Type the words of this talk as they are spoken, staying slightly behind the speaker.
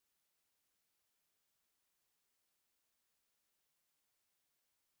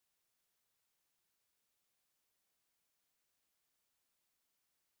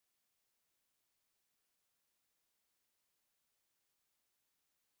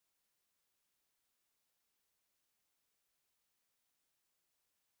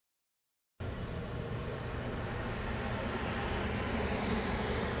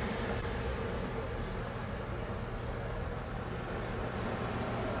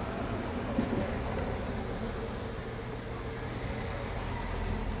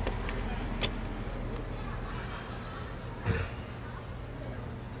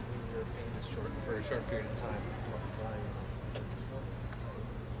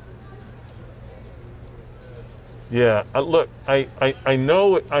Yeah, look, I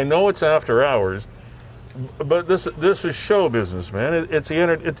know it's after hours, but this is show business, man.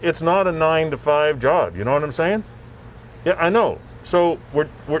 It's not a 9 to 5 job. You know what I'm saying? Yeah, I know. So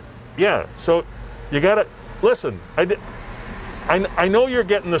So you gotta listen. I know you're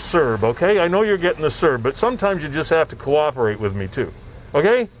getting the serve, okay? I know you're getting the serve, but sometimes you just have to cooperate with me too,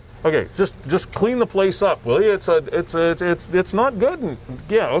 okay? Okay, just clean the place up, will you? It's not good. And,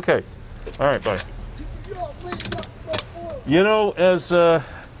 yeah, okay. All right, bye. You know,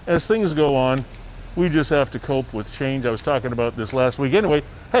 as things go on, we just have to cope with change. I was talking about this last week. Anyway,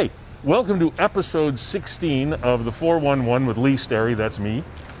 hey, welcome to episode 16 of the 411 with Lee Sterry. That's me.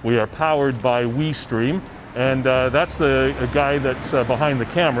 We are powered by WeStream, and that's the guy that's behind the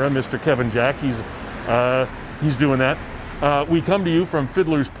camera, Mr. Kevin Jack. He's doing that. We come to you from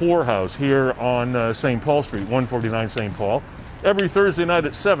Fiddler's Poorhouse here on St. Paul Street, 149 St. Paul. Every Thursday night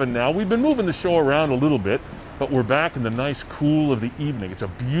at 7 now. We've been moving the show around a little bit, but we're back in the nice cool of the evening. It's a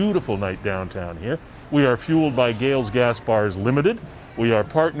beautiful night downtown here. We are fueled by Gales Gas Bars Limited. We are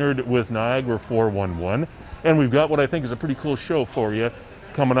partnered with Niagara 411, and we've got what I think is a pretty cool show for you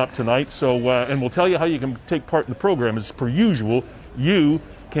coming up tonight. So, and we'll tell you how you can take part in the program. As per usual, you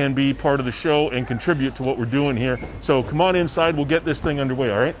can be part of the show and contribute to what we're doing here. So come on inside, we'll get this thing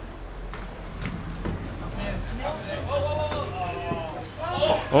underway, all right?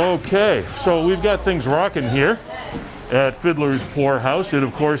 Okay, so we've got things rocking here at Fiddler's Poorhouse. It,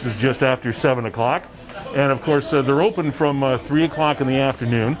 of course, is just after 7 o'clock. And, of course, they're open from 3 o'clock in the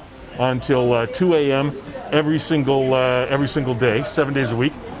afternoon until 2 a.m. every single day, 7 days a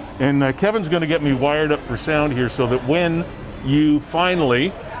week. And Kevin's going to get me wired up for sound here so that when you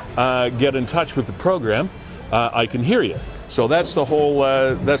finally get in touch with the program, I can hear you. So that's the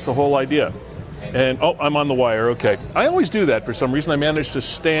whole idea. And, oh, I'm on the wire, okay. I always do that for some reason. I manage to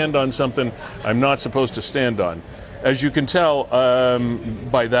stand on something I'm not supposed to stand on. As you can tell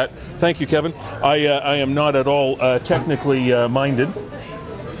by that, thank you, Kevin. I am not at all technically minded.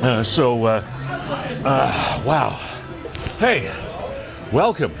 Wow. Hey,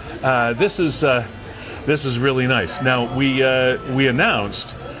 welcome. This is really nice. Now, we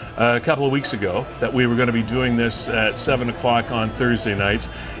announced a couple of weeks ago that we were going to be doing this at 7 o'clock on Thursday nights,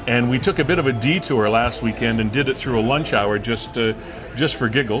 and we took a bit of a detour last weekend and did it through a lunch hour just for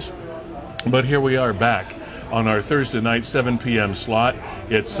giggles. But here we are back on our Thursday night 7 p.m. slot.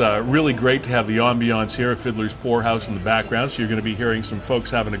 It's really great to have the ambiance here at Fiddler's Poorhouse in the background, so you're going to be hearing some folks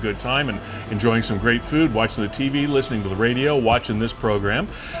having a good time and enjoying some great food, watching the TV, listening to the radio, watching this program.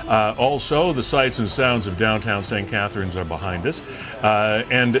 Also, the sights and sounds of downtown St. Catharines are behind us.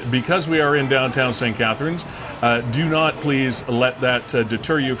 And because we are in downtown St. Catharines, do not please let that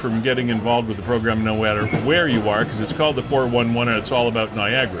deter you from getting involved with the program no matter where you are, because it's called the 411 and it's all about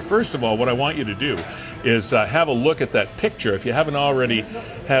Niagara. First of all, what I want you to do is have a look at that picture. If you haven't already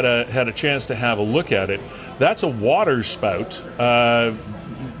had a chance to have a look at it, that's a water spout.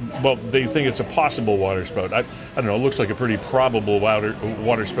 Well, they think it's a possible water spout. I don't know, it looks like a pretty probable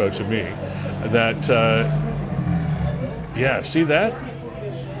water spout to me. That, yeah, see that?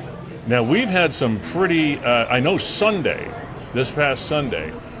 Now, we've had some pretty, I know this past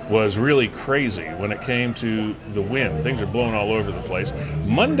Sunday, was really crazy when it came to the wind. Things are blowing all over the place.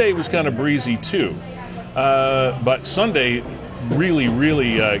 Monday was kind of breezy too. But Sunday, really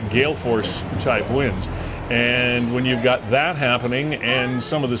gale force type winds. And when you've got that happening and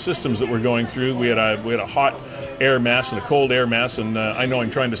some of the systems that we're going through, we had a hot air mass and a cold air mass, and I know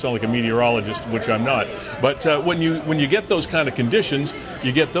I'm trying to sound like a meteorologist, which I'm not. But when you get those kind of conditions,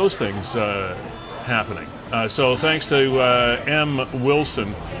 you get those things happening. So thanks to M.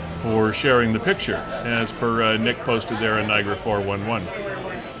 Wilson for sharing the picture, as per Nick posted there in Niagara 411.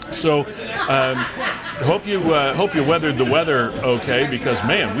 So hope you weathered the weather okay, because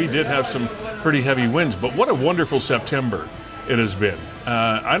man, we did have some pretty heavy winds. But what a wonderful September it has been.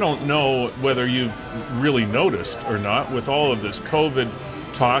 I don't know whether you've really noticed or not with all of this COVID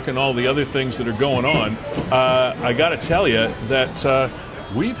talk and all the other things that are going on. I got to tell you that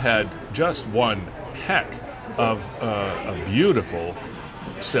we've had just one heck of a beautiful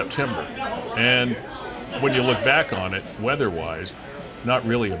September. And when you look back on it, weather-wise, not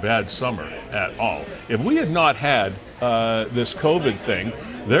really a bad summer at all. If we had not had this COVID thing,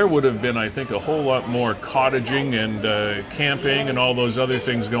 there would have been, I think, a whole lot more cottaging and camping and all those other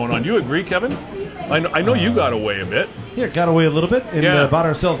things going on. You agree, Kevin? I know you got away a bit. Yeah, got away a little bit and Yeah. bought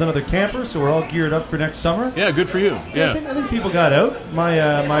ourselves another camper, so we're all geared up for next summer. Yeah, good for you. Yeah, Yeah. I think people got out.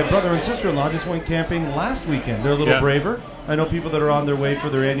 My brother and sister-in-law just went camping last weekend. They're a little Yeah. braver. I know people that are on their way for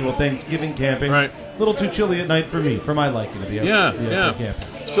their annual Thanksgiving camping. Right. A little too chilly at night for me, for my liking to be out. Yeah, be out yeah. there camping.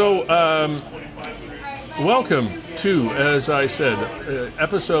 So, welcome to, as I said,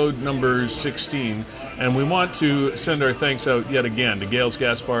 episode number 16. And we want to send our thanks out yet again to Gales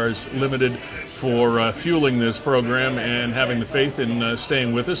Gas Bars Limited for fueling this program and having the faith in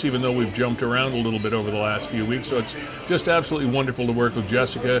staying with us, even though we've jumped around a little bit over the last few weeks. So it's just absolutely wonderful to work with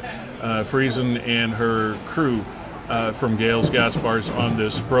Jessica Friesen and her crew from Gales Gas Bars on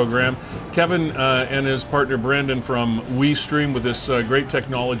this program. Kevin and his partner Brandon from WeStream with this great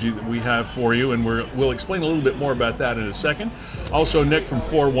technology that we have for you, and we'll explain a little bit more about that in a second. Also, Nick from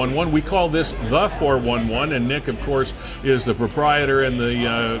 411. We call this the 411, and Nick, of course, is the proprietor and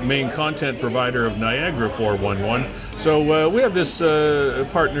the main content provider of Niagara 411. So we have this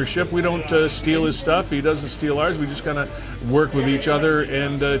partnership. We don't steal his stuff. He doesn't steal ours. We just kind of work with each other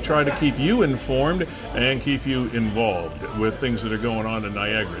and try to keep you informed and keep you involved with things that are going on in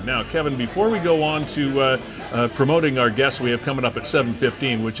Niagara. Now, Kevin, before we go on to promoting our guest we have coming up at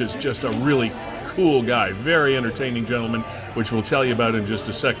 7:15, which is just a really cool guy, very entertaining gentleman, which we'll tell you about in just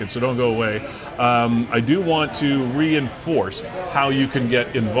a second, so don't go away. I do want to reinforce how you can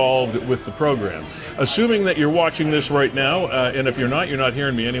get involved with the program. Assuming that you're watching this right now, and if you're not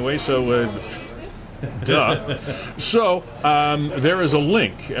hearing me anyway, so duh. So there is a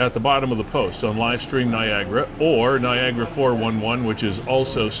link at the bottom of the post on Livestream Niagara or Niagara 411, which is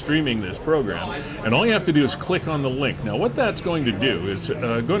also streaming this program. And all you have to do is click on the link. Now, what that's going to do is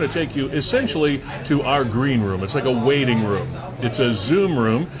going to take you essentially to our green room. It's like a waiting room. It's a Zoom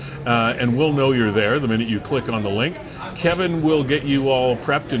room, and we'll know you're there the minute you click on the link. Kevin will get you all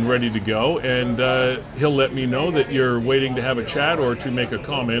prepped and ready to go, and he'll let me know that you're waiting to have a chat or to make a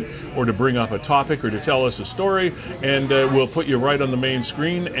comment or to bring up a topic or to tell us a story, and we'll put you right on the main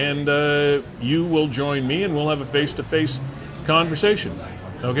screen, and you will join me, and we'll have a face-to-face conversation.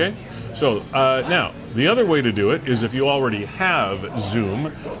 Okay? So now, the other way to do it is if you already have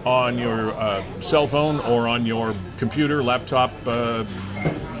Zoom on your cell phone or on your computer, laptop,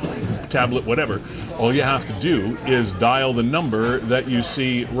 tablet, whatever. All you have to do is dial the number that you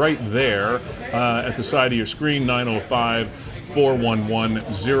see right there at the side of your screen,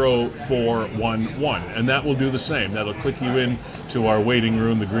 905-411-0411. And that will do the same. That'll click you in to our waiting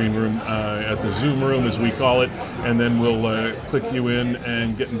room, the green room, at the Zoom room as we call it, and then we'll click you in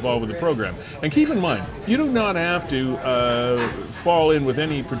and get involved with the program. And keep in mind, you do not have to fall in with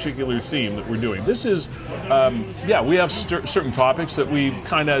any particular theme that we're doing. This is, we have certain topics that we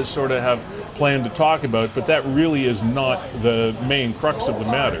kind of sort of have planned to talk about, but that really is not the main crux of the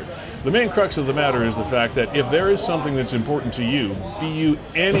matter. The main crux of the matter is the fact that if there is something that's important to you, be you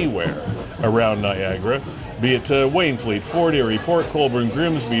anywhere around Niagara, be it Waynfleet, Fort Erie, Port Colborne,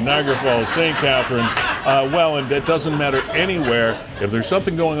 Grimsby, Niagara Falls, St. Catharines, and it doesn't matter anywhere. If there's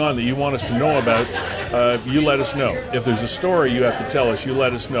something going on that you want us to know about, you let us know. If there's a story you have to tell us, you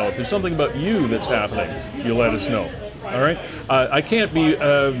let us know. If there's something about you that's happening, you let us know. All right? I can't be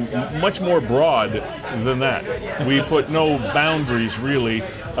much more broad than that. We put no boundaries, really,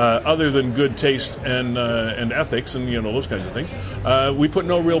 other than good taste and ethics and, those kinds of things. We put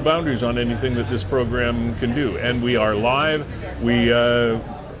no real boundaries on anything that this program can do. And we are live. We're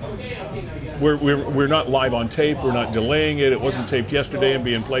not live on tape. We're not delaying it. It wasn't taped yesterday and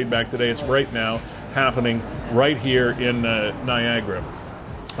being played back today. It's right now happening right here in Niagara.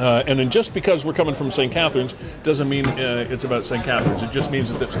 And then just because we're coming from St. Catharines doesn't mean it's about St. Catharines. It just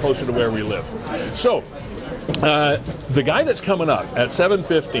means that it's closer to where we live. So, the guy that's coming up at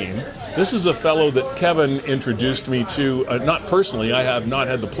 7:15, this is a fellow that Kevin introduced me to, not personally. I have not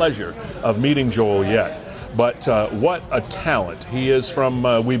had the pleasure of meeting Joel yet. But what a talent. He is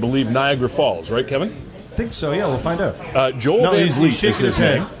from, we believe, Niagara Falls, right, Kevin? I think so, yeah, we'll find out. Joel Van Vliet is his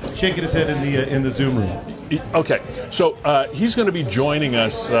name. Shaking his head in the Zoom room. Okay, so he's going to be joining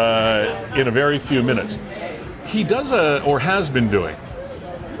us in a very few minutes. He does or has been doing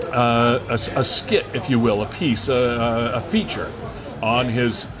a skit, if you will, a piece, a feature on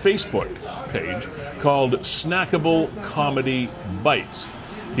his Facebook page called Snackable Comedy Bites.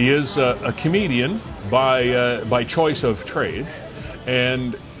 He is a comedian by choice of trade,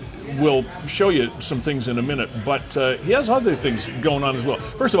 and we'll show you some things in a minute, but he has other things going on as well.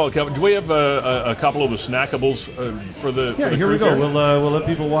 First of all, Kevin, do we have a couple of the snackables for the Yeah, for the here we crew go. We'll let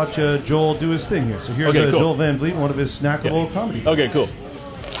people watch Joel do his thing here. So here's Okay, cool. Joel Van Vliet, one of his snackable comedy. Okay, cool.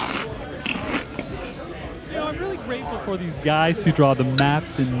 I'm really grateful for for these guys who draw the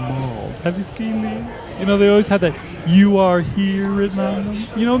maps in malls. Have you seen these? You know, they always have that "You are here" written on them.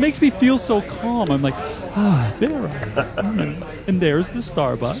 You know, it makes me feel so calm. I'm like, there I am. And there's the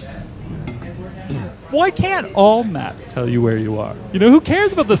Starbucks. Why can't all maps tell you where you are? You know, who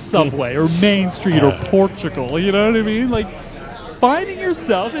cares about the subway or Main Street or Portugal? You know what I mean? Like, finding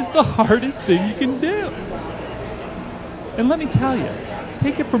yourself is the hardest thing you can do. And let me tell you,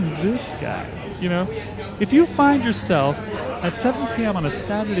 take it from this guy. You know, if you find yourself at 7 p.m. on a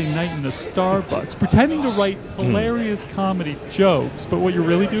Saturday night in a Starbucks pretending to write hilarious comedy jokes, but what you're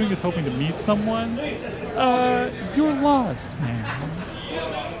really doing is hoping to meet someone, you're lost, man.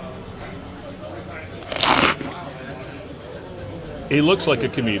 He looks like a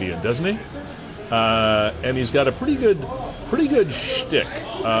comedian, doesn't he? And he's got a pretty good shtick,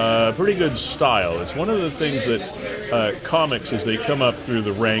 pretty good style. It's one of the things that comics, as they come up through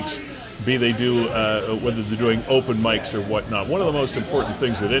the ranks, be they do whether they're doing open mics or whatnot. One of the most important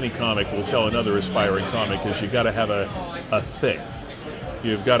things that any comic will tell another aspiring comic is you got to have a thing.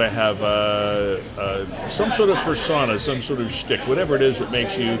 You've got to have some sort of persona, some sort of shtick, whatever it is that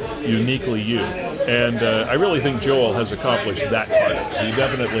makes you uniquely you. And I really think Joel has accomplished that part of it. He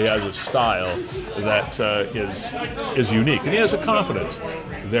definitely has a style that is unique, and he has a confidence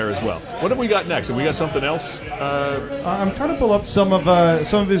there as well. What have we got next? Have we got something else? I'm trying to pull up some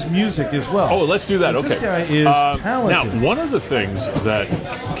of his music as well. Oh, let's do that. Okay. This guy is talented. Now, one of the things that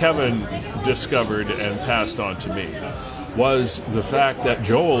Kevin discovered and passed on to me was the fact that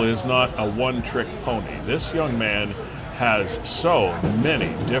Joel is not a one-trick pony. This young man has so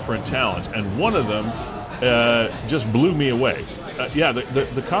many different talents, and one of them just blew me away.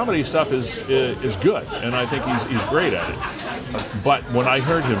 The comedy stuff is good, and I think he's great at it. But when I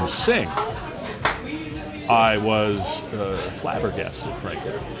heard him sing, I was flabbergasted,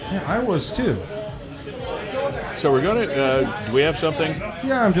 frankly. Yeah, I was too. So we're going to, do we have something?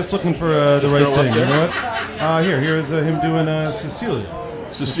 Yeah, I'm just looking for the right thing. You know what? Here is him doing Cecilia.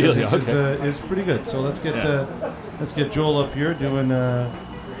 Cecilia, okay. Is pretty good. So let's get Joel up here doing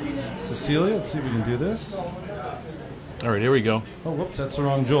Cecilia. Let's see if we can do this. All right, here we go. Oh, whoops, that's the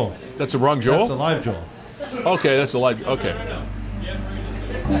wrong Joel. That's the wrong Joel? That's a live Joel. Okay, that's a live. Okay.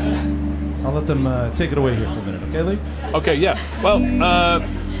 I'll let them take it away here for a minute, okay, Lee? Okay, yeah. Well,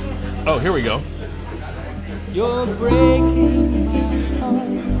 here we go. You're breaking my heart.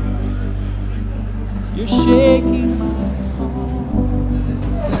 You're shaking my heart.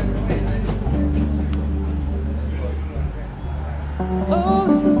 Oh,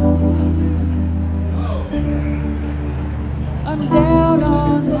 Cecilia, I'm down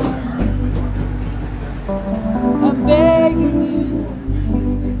on my knees. I'm begging you.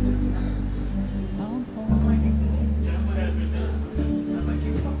 Come home.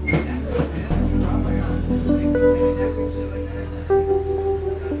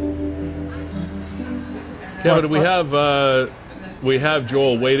 Kevin, we have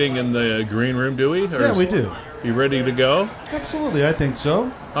Joel waiting in the green room, do we? Yeah, we do. You ready to go? Absolutely, I think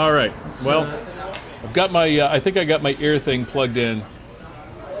so. All right. Well, I've got my. I think I got my ear thing plugged in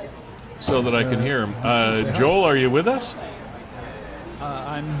so that I can hear him. Joel, are you with us?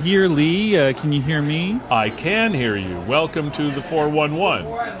 I'm here, Lee. Can you hear me? I can hear you. Welcome to the 411.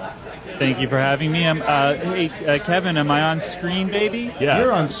 Thank you for having me. Hey, Kevin, am I on screen, baby? Yeah.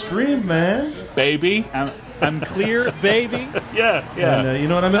 You're on screen, man. Baby. I'm clear, baby. Yeah. And you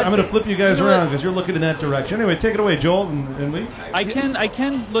know what? I'm going to flip you guys around because you're looking in that direction. Anyway, take it away, Joel and Lee. I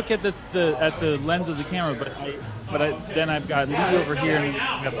can look at the lens of the camera, but then I've got Lee over here and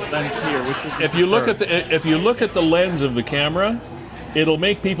I've got the lens here. Which if you look at the lens of the camera, it'll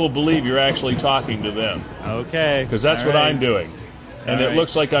make people believe you're actually talking to them. Okay. Because that's what I'm doing, and it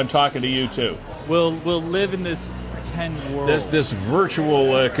looks like I'm talking to you too. We'll live in this pretend world. This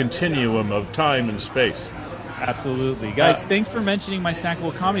virtual continuum of time and space. Absolutely. Guys, thanks for mentioning my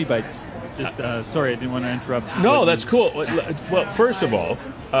Snackable Comedy Bites. Just sorry, I didn't want to interrupt you. No, that's cool. Well, first of all,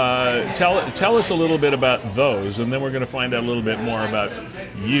 tell us a little bit about those, and then we're going to find out a little bit more about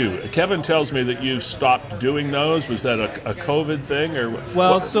you. Kevin tells me that you stopped doing those. Was that a COVID thing, or?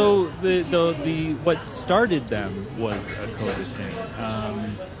 Well, so the what started them was a COVID thing.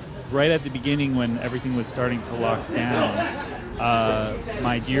 Right at the beginning, when everything was starting to lock down,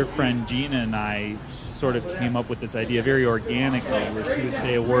 my dear friend Gina and I sort of came up with this idea very organically, where she would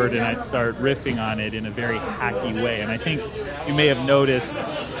say a word and I'd start riffing on it in a very hacky way. And I think you may have noticed.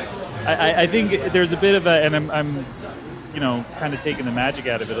 I think there's a bit of a, and I'm kind of taking the magic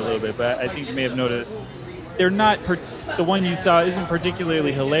out of it a little bit, but I think you may have noticed they're not. The one you saw isn't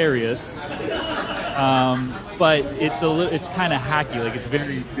particularly hilarious. But it's kind of hacky. Like it's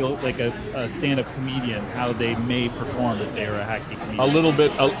very built like a stand-up comedian how they may perform if they are a hacky comedian. A little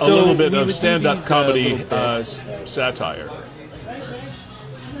bit we would of do stand-up these, comedy little bits. satire.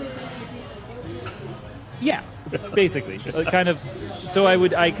 Yeah, basically, kind of. So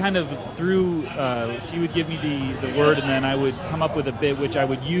I kind of threw. She would give me the word, and then I would come up with a bit, which I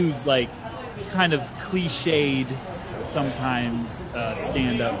would use like kind of cliched, sometimes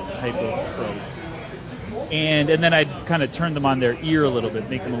stand-up type of tropes, and then I'd kind of turn them on their ear a little bit,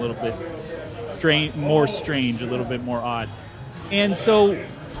 make them a little bit more strange, a little bit more odd, and so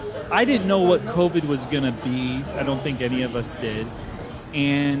I didn't know what COVID was gonna be. I don't think any of us did.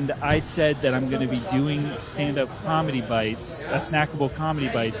 And I said that I'm going to be doing stand-up comedy bites, snackable comedy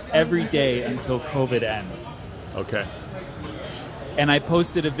bites, every day until COVID ends. Okay. And I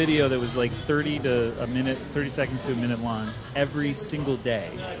posted a video that was like 30 seconds to a minute long, every single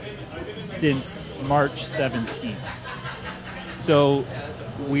day since March 17th. So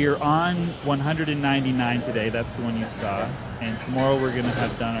we're on 199 today. That's the one you saw. And tomorrow we're going to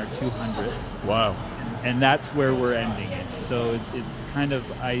have done our 200th. Wow. And that's where we're ending it. So it's kind of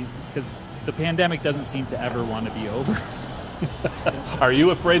because the pandemic doesn't seem to ever want to be over. Are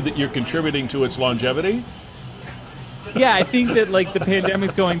you afraid that you're contributing to its longevity? Yeah, I think that like the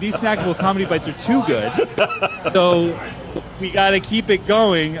pandemic's going. These snackable comedy bites are too good, so we got to keep it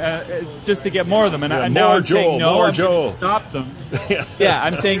going just to get more of them. And now I'm saying no, I'm gonna stop them. Yeah,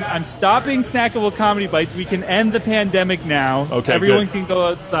 I'm saying I'm stopping snackable comedy bites. We can end the pandemic now. Okay, everyone good. can go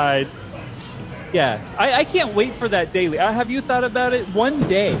outside. Yeah, I can't wait for that day. Have you thought about it? One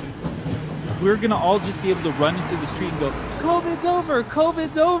day, we're going to all just be able to run into the street and go, COVID's over,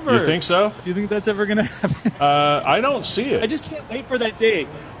 COVID's over. You think so? Do you think that's ever going to happen? I don't see it. I just can't wait for that day.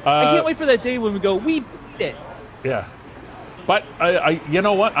 I can't wait for that day when we go, we beat it. Yeah. But you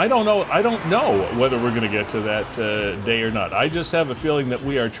know what? I don't know. I don't know whether we're going to get to that day or not. I just have a feeling that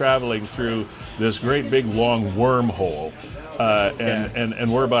we are traveling through this great big long wormhole.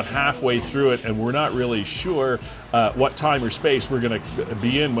 And we're about halfway through it, and we're not really sure what time or space we're going to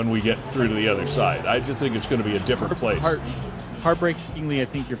be in when we get through to the other side. I just think it's going to be a different place. Heartbreakingly, I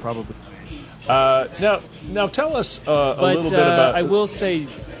think you're probably right. Now tell us a little bit about... I will say...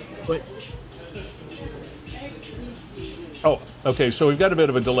 But, oh, okay, so we've got a bit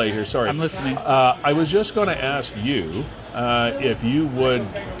of a delay here. Sorry. I'm listening. I was just going to ask you if you would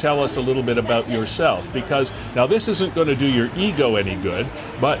tell us a little bit about yourself, because now this isn't going to do your ego any good,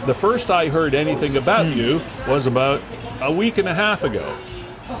 but the first I heard anything about you was about a week and a half ago.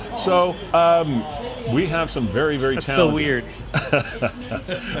 So we have some very, very That's talented... so weird.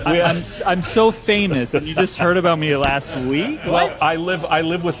 I'm so famous, and you just heard about me last week? Well, I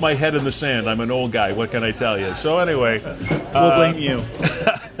live with my head in the sand. I'm an old guy. What can I tell you? So anyway... We'll blame you.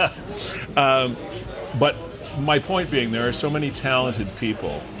 But my point being, there are so many talented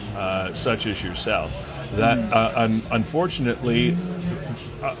people, such as yourself, that unfortunately,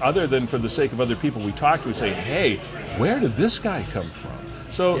 other than for the sake of other people we talk to, we say, hey, where did this guy come from?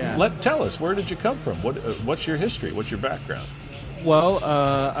 So tell us, where did you come from? What's your history? What's your background? Well,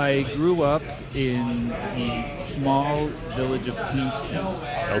 I grew up in the small village of Kingston.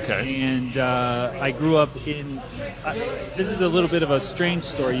 Okay. And I grew up in... this is a little bit of a strange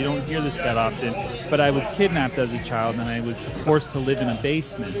story. You don't hear this that often. But I was kidnapped as a child, and I was forced to live in a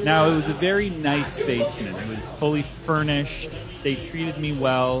basement. Now, it was a very nice basement. It was fully furnished. They treated me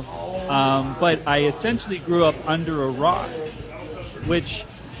well. But I essentially grew up under a rock, which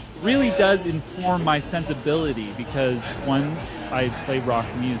really does inform my sensibility because, one, I play rock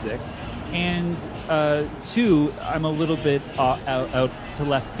music, and two, I'm a little bit out to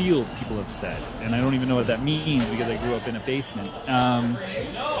left field, people have said, and I don't even know what that means because I grew up in a basement.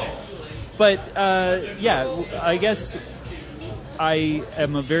 But I guess I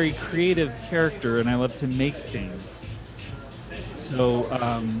am a very creative character, and I love to make things. So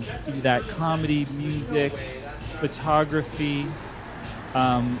that comedy, music, photography,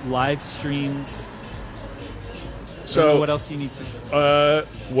 live streams. So what else you need to...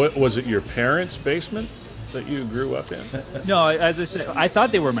 what was it, your parents' basement that you grew up in? No, as I said, I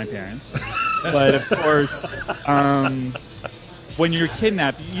thought they were my parents. But of course, when you're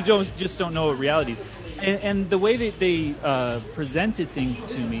kidnapped, you just don't know what reality is. And the way that they presented things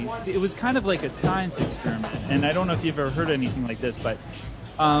to me, it was kind of like a science experiment. And I don't know if you've ever heard anything like this, but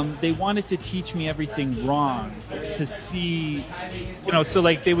they wanted to teach me everything wrong to see, so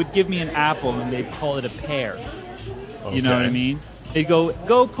like they would give me an apple and they'd call it a pear. Okay. You know what I mean? They'd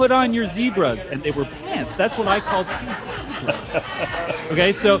go put on your zebras, and they were pants. That's what I called zebras.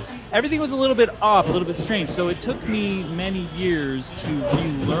 Okay, so everything was a little bit off, a little bit strange. So it took me many years to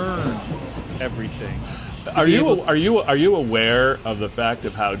relearn everything. Are you aware of the fact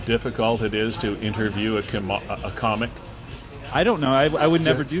of how difficult it is to interview a comic? I don't know. I would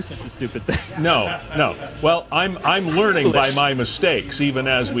never do such a stupid thing. No. Well, I'm learning by my mistakes, even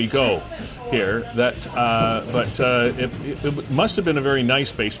as we go here. But it must have been a very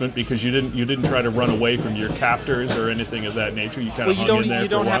nice basement because you didn't try to run away from your captors or anything of that nature. You kind of hung in there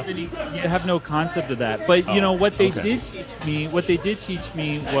for a while. You have no concept of that. But what they did teach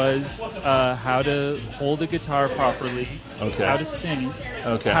me was how to hold a guitar properly, how to sing,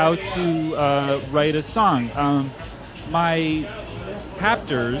 how to write a song. My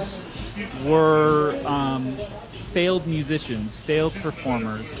captors were failed musicians, failed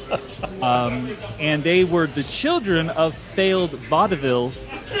performers, and they were the children of failed vaudeville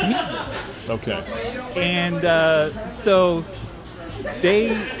comedians. Okay. And so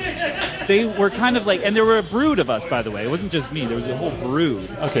they were kind of like, and there were a brood of us, by the way. It wasn't just me. There was a whole brood.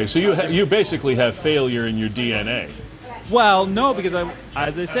 Okay, so you basically have failure in your DNA. Well, no, because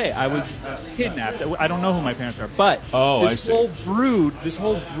as I say, I was kidnapped. I don't know who my parents are, but this whole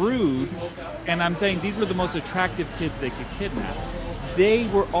brood, and I'm saying these were the most attractive kids they could kidnap. They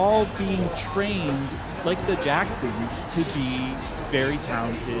were all being trained, like the Jacksons, to be very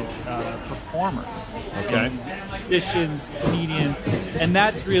talented performers. Okay. Musicians, comedians, and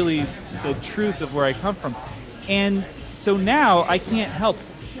that's really the truth of where I come from. And so now I can't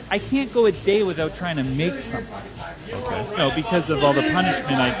go a day without trying to make something. Okay. Because of all the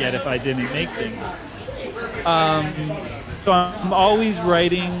punishment I get if I didn't make things. So I'm always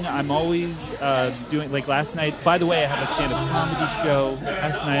writing. I'm always doing. Like last night, by the way, I have a stand-up comedy show.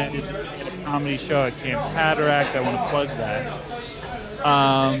 Last night I did a stand-up comedy show at Camp Cataract. I want to plug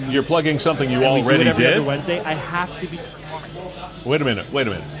that. You're plugging something you and already we do it every did? other Wednesday. I have to be. Wait a minute.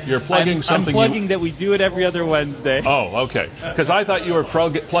 You're plugging something. I'm plugging that we do it every other Wednesday. Oh, okay. Because I thought you were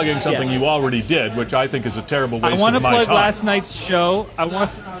plugging something you already did, which I think is a terrible waste of my time. I want to plug last night's show. I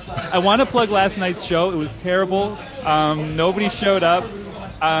want to plug last night's show. It was terrible. Nobody showed up.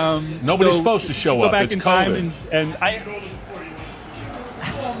 Nobody's supposed to show up. Go back It's in COVID. time and I.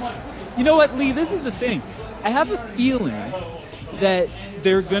 You know what, Lee? This is the thing. I have a feeling that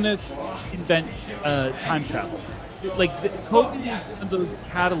they're gonna invent time travel. Like COVID is one of those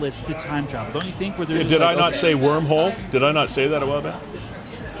catalysts to time travel, don't you think? Where Did I not say wormhole? Did I not say that a while back?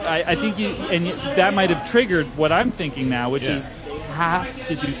 I think that might have triggered what I'm thinking now, which is have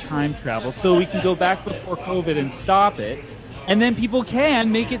to do time travel so we can go back before COVID and stop it, and then people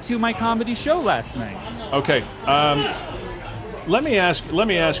can make it to my comedy show last night. Okay. Let me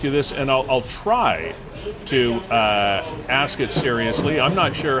ask you this, and I'll try to ask it seriously. I'm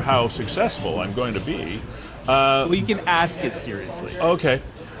not sure how successful I'm going to be. Well, you can ask it seriously. Okay.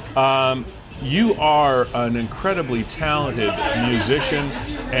 You are an incredibly talented musician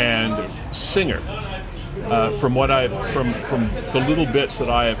and singer. From the little bits that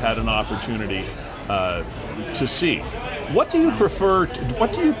I have had an opportunity to see, what do you prefer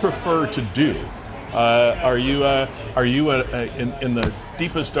to do? Are you in the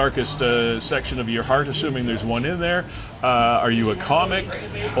deepest, darkest section of your heart, assuming there's one in there? Are you a comic,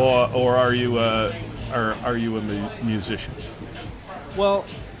 or are you a musician? Well,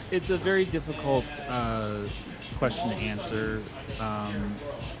 it's a very difficult question to answer.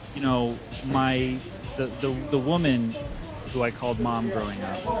 The woman who I called mom growing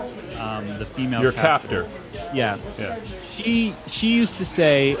up, the female. Your captor. Yeah. Yeah. She used to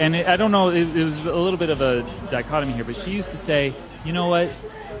say, and I don't know, it was a little bit of a dichotomy here, but she used to say, you know what?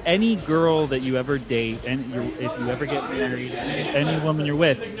 Any girl that you ever date, and if you ever get married, any woman you're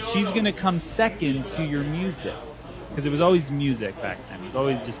with, she's going to come second to your music. Because it was always music back then. It was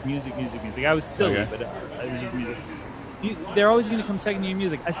always just music. I was silly, but it was just music. They're always going to come second to your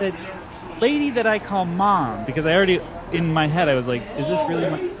music. I said, lady that I call mom, because I already, in my head, I was like, is this really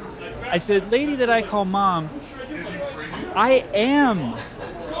my... I said, lady that I call mom, I am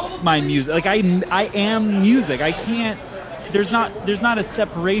my music. Like, I am music. I can't... There's not a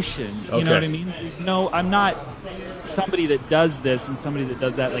separation. You know what I mean? No, I'm not somebody that does this and somebody that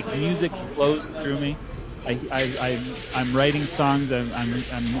does that. Like, music flows through me. I'm writing songs. I'm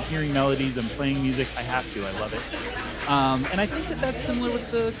hearing melodies. I'm playing music. I have to. I love it. And I think that's similar with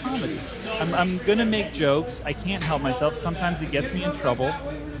the comedy. I'm gonna make jokes. I can't help myself. Sometimes it gets me in trouble.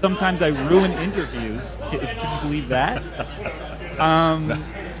 Sometimes I ruin interviews. Can you believe that?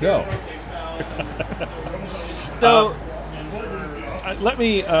 No. So. Let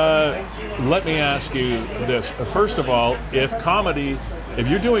me ask you this. First of all, if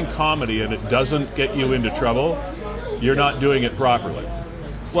you're doing comedy and it doesn't get you into trouble, you're not doing it properly.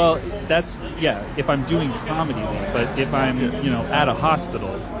 Well, if I'm doing comedy, but if I'm, at a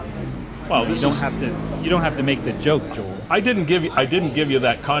hospital Well, You this don't is. have to. You don't have to make the joke, Joel. I didn't give you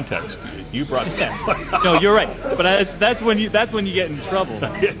that context. You brought that. No, you're right. But that's when you get in trouble.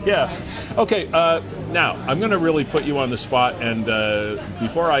 Yeah. Okay. Now I'm going to really put you on the spot, and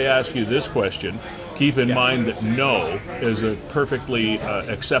before I ask you this question, keep in mind that no is a perfectly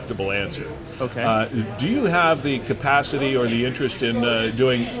acceptable answer. Okay. Do you have the capacity or the interest in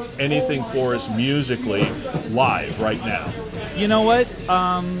doing anything for us musically live right now? You know what?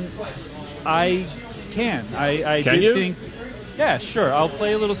 I can. I Can did you? think. Yeah, sure. I'll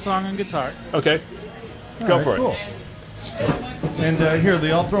play a little song on guitar. Okay. Go All right, for cool. it. And here,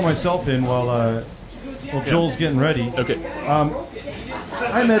 Lee, I'll throw myself in while Joel's getting ready. Okay.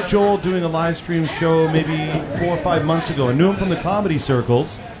 I met Joel doing a live stream show maybe 4 or 5 months ago. I knew him from the comedy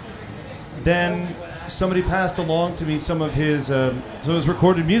circles. Then somebody passed along to me some of his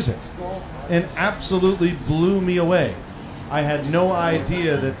recorded music, and absolutely blew me away. I had no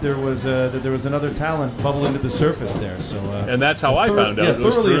idea that there was another talent bubbling to the surface there. So And that's how I found out. It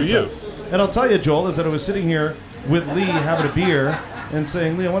was thoroughly through you. impressed. And I'll tell you, Joel, is that I was sitting here with Lee having a beer and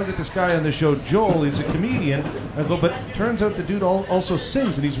saying, Lee, I want to get this guy on the show. Joel, he's a comedian. I go, but turns out the dude also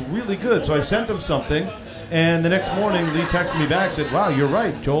sings, and he's really good. So I sent him something, and the next morning Lee texted me back, said, wow, you're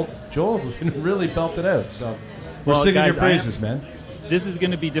right, Joel really belted out. So we're Well, singing guys, your praises, man. This is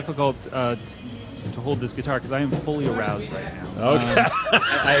going to be difficult to hold this guitar because I am fully aroused right now. Okay.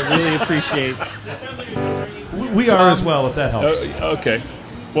 I really appreciate. We are as well, if that helps. Okay.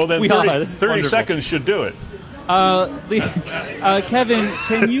 Well, then We 30, are. This is 30 wonderful. seconds should do it. Kevin,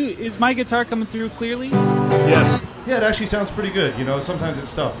 is my guitar coming through clearly? Yes. Yeah, it actually sounds pretty good. You know, sometimes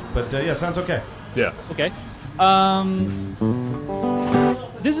it's tough, but yeah, sounds okay. Yeah. Okay.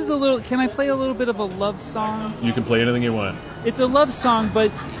 This is a little. Can I play a little bit of a love song? You can play anything you want. It's a love song,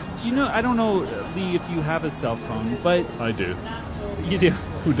 but I don't know, Lee, if you have a cell phone, but I do. you do.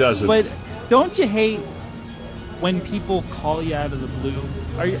 Who doesn't? But don't you hate when people call you out of the blue?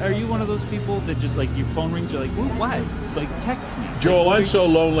 Are you one of those people that just like your phone rings, you're like, why? Like text me. Joel, Like, I'm so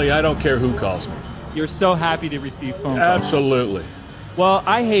lonely, I don't care who calls me. You're so happy to receive phone calls. Absolutely. Well,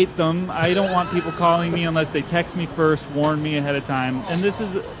 I hate them. I don't want people calling me unless they text me first, warn me ahead of time. And this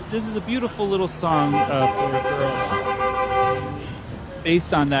is a beautiful little song for a girl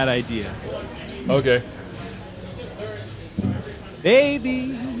based on that idea. Okay.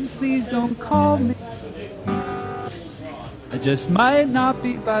 Baby, please don't call me. I just might not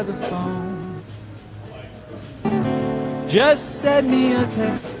be by the phone. Just send me a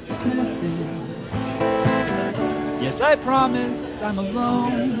text message. Yes, I promise I'm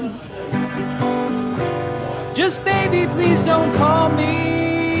alone. Just baby, please don't call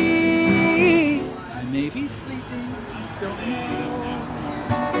me. I may be sleeping, don't know.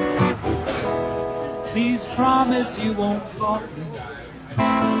 Please promise you won't call me.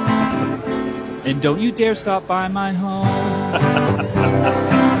 And don't you dare stop by my home.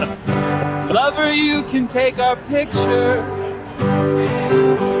 Lover, you can take our picture.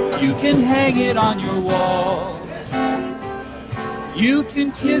 You can hang it on your wall. You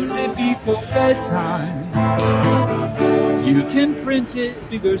can kiss it before bedtime. You can print it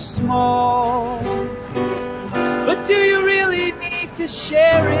big or small. But do you really need to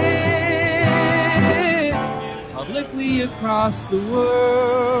share it publicly across the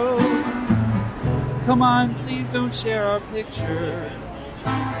world? Come on, please don't share our picture.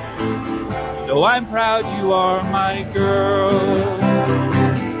 Though I'm proud you are my girl.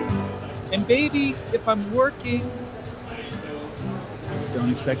 And baby, if I'm working, don't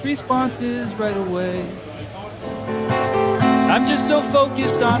expect responses right away. I'm just so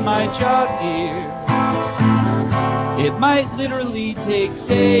focused on my job, dear. It might literally take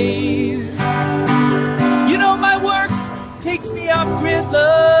days. You know my work takes me off grid,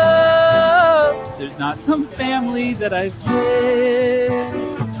 love. There's not some family that I've hid.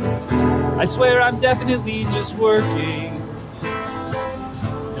 I swear I'm definitely just working.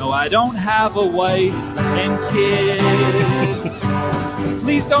 No, I don't have a wife and kid.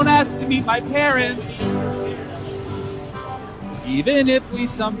 Please don't ask to meet my parents, even if we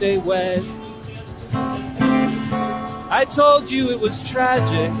someday wed. I told you it was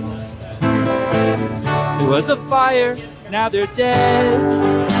tragic. There was a fire, now they're dead.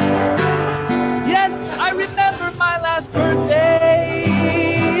 Yes, I remember my last birthday.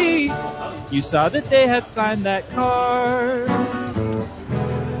 You saw that they had signed that card.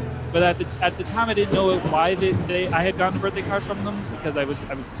 But at the time, I didn't know why I had gotten a birthday card from them, because I was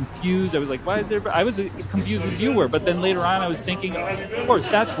confused. I was like, why is there? I was confused as you were. But then later on, I was thinking, of course,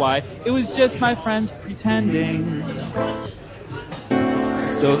 that's why. It was just my friends pretending.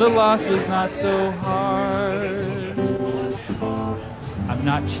 So the loss was not so hard. I'm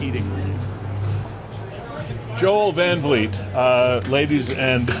not cheating. Joel Van Vliet, ladies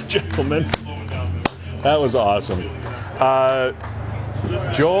and gentlemen, that was awesome.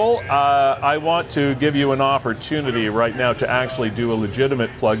 Joel, I want to give you an opportunity right now to actually do a legitimate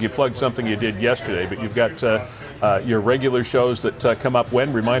plug. You plugged something you did yesterday, but you've got your regular shows that come up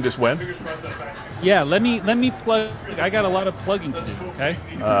when? Remind us when? Yeah, let me plug. I got a lot of plugging to do. Okay.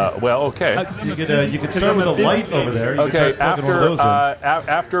 Well, okay. You could start with a light over there. You Okay, could try plugging one of those in.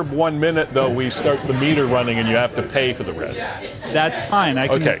 after 1 minute, though, we start the meter running and you have to pay for the rest. That's fine. I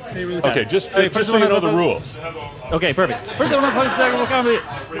can Okay, say really fast. okay, just first so you I know wanna the plug- rules. Okay, perfect. First, I want to plug Snackable Comedy.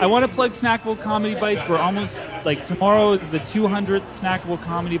 I want to plug Snackable Comedy Bites. We're almost, like, tomorrow is the 200th Snackable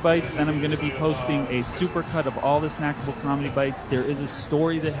Comedy Bites. Then I'm going to be posting a supercut of all the Snackable Comedy Bites. There is a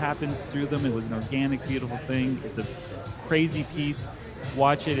story that happens through them. It was an organic, beautiful thing. It's a crazy piece.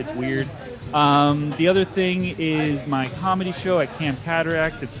 Watch it. It's weird. The other thing is my comedy show at Camp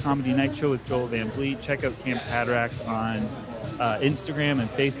Cataract. It's Comedy Night Show with Joel Van Vliet. Check out Camp Cataract on Instagram and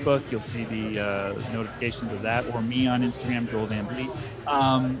Facebook. You'll see the notifications of that, or me on Instagram, Joel Van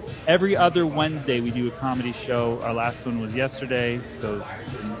Vliet. Every other Wednesday we do a comedy show. Our last one was yesterday, so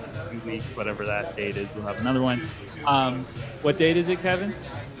in a few weeks, whatever that date is, we'll have another one. What date is it, Kevin?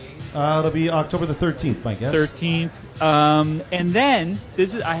 It'll be October the 13th, my guess. 13th. And then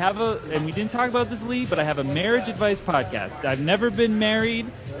I have and we didn't talk about this, Lee, but I have a marriage advice podcast. I've never been married,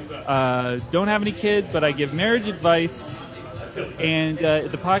 don't have any kids, but I give marriage advice. And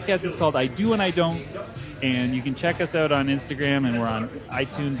the podcast is called I Do and I Don't. And you can check us out on Instagram, and we're on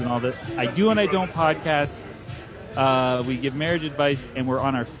iTunes and all that. I Do and I Don't podcast. We give marriage advice, and we're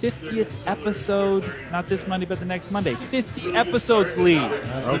on our 50th episode. Not this Monday, but the next Monday. 50 episodes, Lee,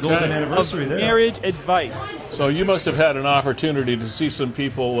 That's the Okay. golden of anniversary there. marriage advice. So you must have had an opportunity to see some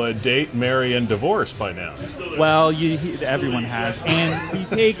people date, marry, and divorce by now. Well, everyone has, and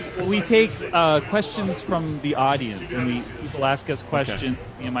we take questions from the audience, and people ask us questions.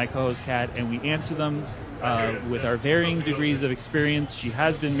 Me and my co-host Kat, and we answer them with our varying degrees of experience. She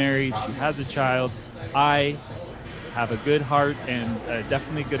has been married. She has a child. I have a good heart and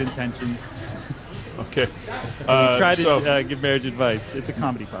definitely good intentions. Okay. We try to so give marriage advice. It's a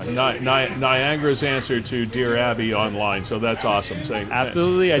comedy podcast. Niagara's answer to Dear Abby online, so that's awesome. Saying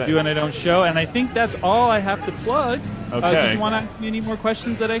Absolutely, I do and I don't show, and I think that's all I have to plug. Okay. Do you want to ask me any more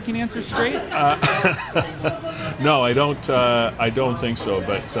questions that I can answer straight? No, I don't. I don't think so.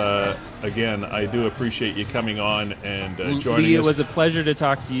 But again, I do appreciate you coming on and joining Lee, us. it was a pleasure to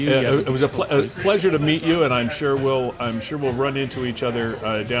talk to you. It was a pleasure to meet you, and I'm sure we'll run into each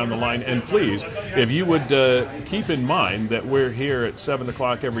other down the line. And please, if you would keep in mind that we're here at 7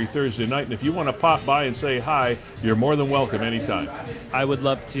 o'clock every Thursday night, and if you want to pop by and say hi, you're more than welcome anytime. I would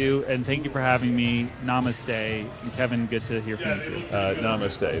love to, and thank you for having me. Namaste. And Kevin, good to hear from you too.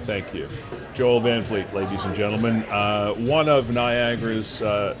 Namaste. Thank you. Joel Van Vliet, ladies and gentlemen. One of Niagara's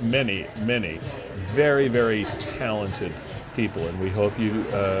many, very, very talented people, and we hope you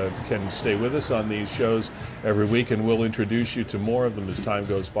can stay with us on these shows every week, and we'll introduce you to more of them as time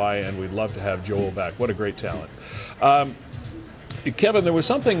goes by, and we'd love to have Joel back. What a great talent. Kevin, there was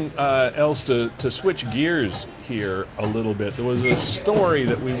something else to switch gears here a little bit. There was a story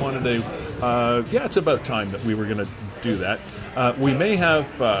that we wanted to, it's about time that we were going to do that. We may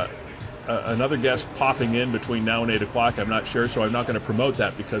have another guest popping in between now and 8 o'clock. I'm not sure, so I'm not going to promote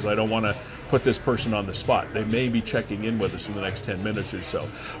that because I don't want to put this person on the spot. They may be checking in with us in the next 10 minutes or so.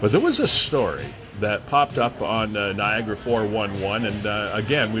 But there was a story that popped up on Niagara 411, and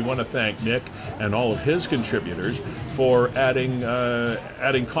again, we want to thank Nick and all of his contributors for adding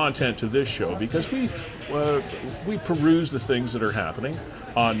content to this show, because we peruse the things that are happening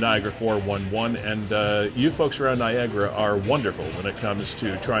on Niagara 411, and you folks around Niagara are wonderful when it comes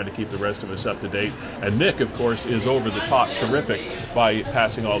to trying to keep the rest of us up to date. And Nick, of course, is over the top terrific by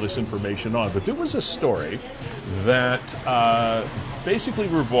passing all this information on. But there was a story that basically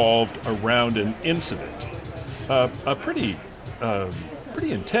revolved around an incident, a pretty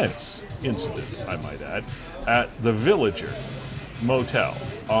intense incident, I might add, at the Villager Motel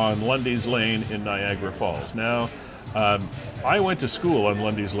on Lundy's Lane in Niagara Falls. Now, I went to school on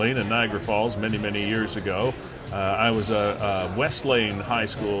Lundy's Lane in Niagara Falls many years ago. I was a West Lane High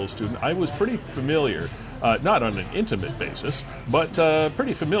School student. I was pretty familiar, not on an intimate basis, but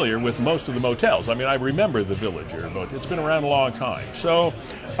pretty familiar with most of the motels. I mean, I remember the Villager, but it's been around a long time. So,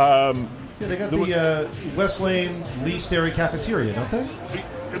 Yeah, they got the West Lane Lee Sterry Cafeteria, don't they?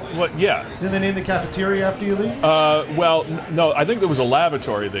 What? Yeah. Didn't they name the cafeteria after you, Lee? Well, no. I think there was a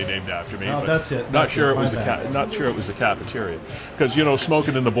lavatory they named after me. Oh, but that's it. Not That's sure it. it was My bad. not sure it was the cafeteria, because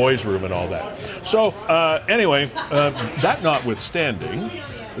smoking in the boys' room and all that. So anyway, that notwithstanding,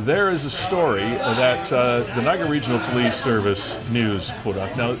 there is a story that the Niagara Regional Police Service News put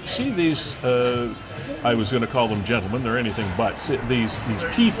up. Now, see these. I was going to call them gentlemen. They're anything but. See, these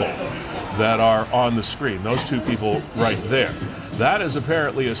people that are on the screen. Those two people right there. That is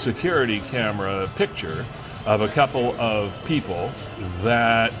apparently a security camera picture of a couple of people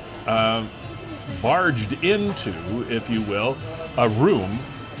that barged into, if you will, a room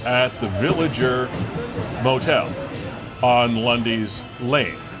at the Villager Motel on Lundy's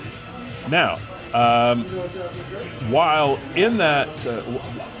Lane. Now, while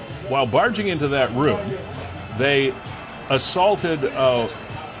barging into that room, they assaulted a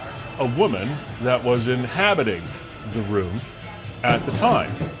woman that was inhabiting the room at the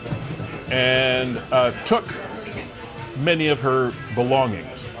time and took many of her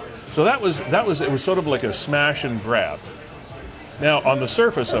belongings. So it was sort of like a smash and grab. Now, on the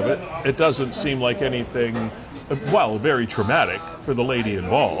surface of it, it doesn't seem like anything, very traumatic for the lady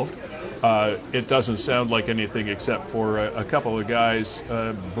involved. It doesn't sound like anything except for a couple of guys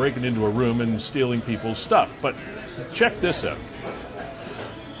breaking into a room and stealing people's stuff. But check this out.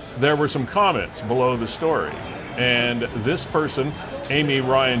 There were some comments below the story, and this person, Amy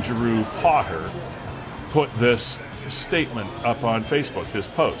Ryan Giroux Potter, put this statement up on Facebook, this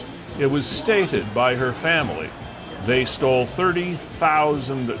post. It was stated by her family they stole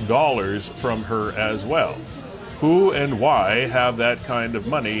 $30,000 from her as well. Who and why have that kind of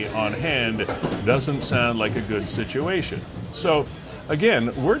money on hand doesn't sound like a good situation. So,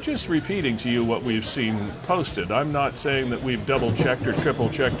 again, we're just repeating to you what we've seen posted. I'm not saying that we've double-checked or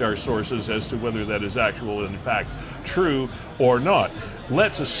triple-checked our sources as to whether that is actual, in fact, true or not.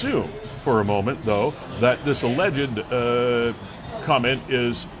 Let's assume for a moment, though, that this alleged comment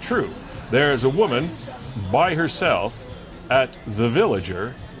is true. There is a woman by herself at the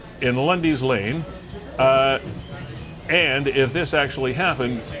Villager in Lundy's Lane, and if this actually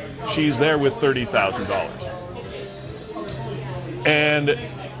happened, she's there with $30,000. And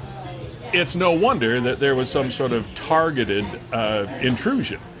it's no wonder that there was some sort of targeted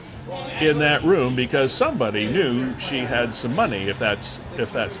intrusion in that room, because somebody knew she had some money, if that's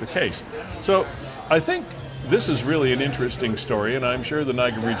the case. So I think this is really an interesting story, and I'm sure the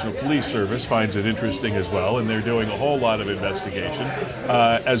Niagara Regional Police Service finds it interesting as well, and they're doing a whole lot of investigation.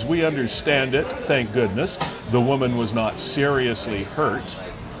 As we understand it, thank goodness, the woman was not seriously hurt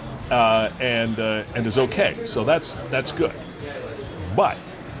and is okay. So that's good. But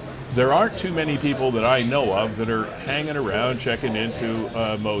there aren't too many people that I know of that are hanging around checking into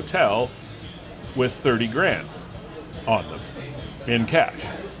a motel with 30 grand on them in cash.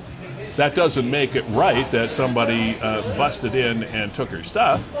 That doesn't make it right that somebody busted in and took her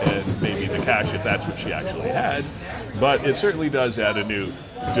stuff, and maybe the cash if that's what she actually had, but it certainly does add a new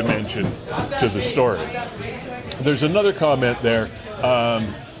dimension to the story. There's another comment there.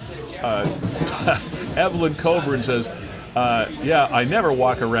 Evelyn Coburn says, yeah, I never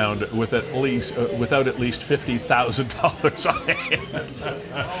walk around with without at least $50,000 on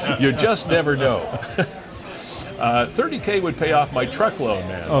hand. You just never know. $30K would pay off my truck loan,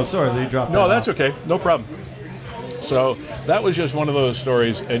 man. Oh, sorry, they dropped that No, that's off. okay. No problem. So that was just one of those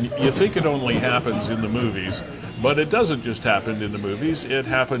stories, and you think it only happens in the movies, but it doesn't just happen in the movies. It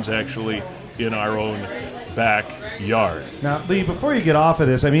happens actually in our own backyard. Now, Lee, before you get off of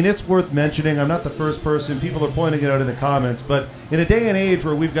this, I mean, it's worth mentioning, I'm not the first person, people are pointing it out in the comments, but in a day and age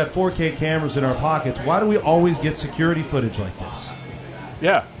where we've got 4K cameras in our pockets, why do we always get security footage like this?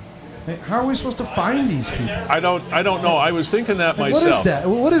 Yeah. Hey, how are we supposed to find these people? I don't know. I was thinking that myself. What is that?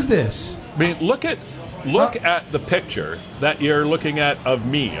 What is this? I mean, look at the picture that you're looking at of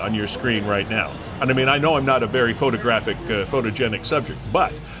me on your screen right now. And I mean, I know I'm not a very photogenic subject,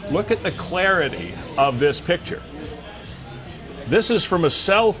 but look at the clarity of this picture. This is from a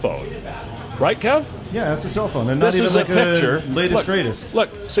cell phone, right, Kev? Yeah, it's a cell phone, and This not is even a like picture. latest Look, greatest. Look,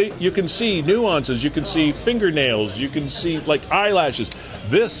 see, you can see nuances, you can see fingernails, you can see like eyelashes.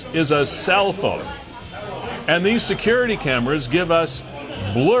 This is a cell phone. And these security cameras give us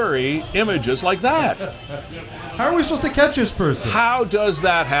blurry images like that. How are we supposed to catch this person? How does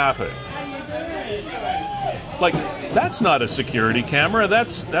that happen? Like, that's not a security camera,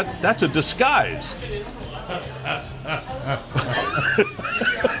 that's a disguise.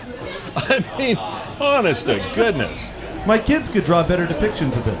 I mean, honest to goodness. My kids could draw better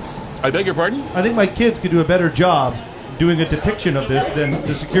depictions of this. I beg your pardon? I think my kids could do a better job doing a depiction of this than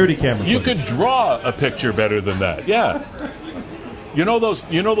the security camera You footage. could draw a picture better than that, yeah. You know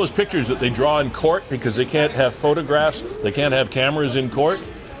those pictures that they draw in court because they can't have photographs, they can't have cameras in court.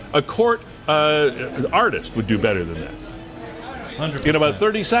 A court artist would do better than that 100%. in about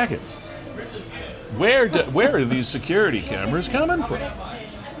 30 seconds. Where are these security cameras coming from?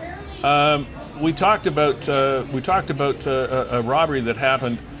 We talked about a robbery that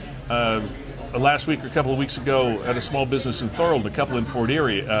happened last week or a couple of weeks ago at a small business in Thorold, a couple in Fort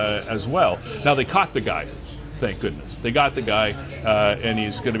Erie as well. Now they caught the guy, thank goodness. They got the guy, and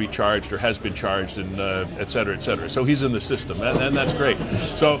he's going to be charged or has been charged, and et cetera, et cetera. So he's in the system, and that's great.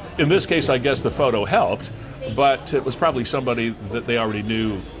 So in this case, I guess the photo helped, but it was probably somebody that they already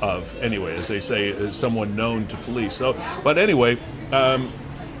knew of anyway, as they say, someone known to police. So, but anyway.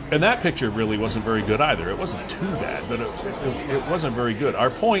 And that picture really wasn't very good either. It wasn't too bad, but it wasn't very good. Our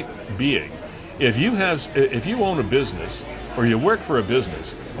point being, if you own a business or you work for a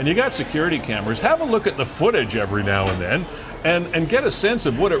business and you got security cameras, have a look at the footage every now and then and get a sense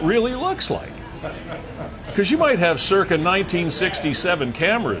of what it really looks like. Because you might have circa 1967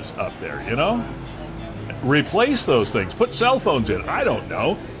 cameras up there, you know? Replace those things. Put cell phones in. I don't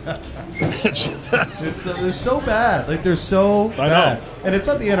know. They're so bad. Like, they're so bad. know. And it's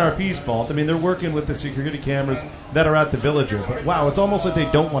not the NRP's fault. I mean, they're working with the security cameras that are at the Villager. But wow, it's almost like they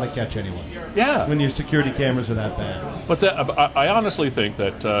don't want to catch anyone. Yeah. When your security cameras are that bad. But I honestly think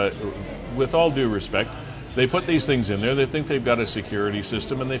that, with all due respect, they put these things in there. They think they've got a security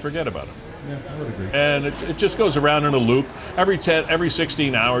system, and they forget about them. Yeah, I would agree. And it just goes around in a loop. Every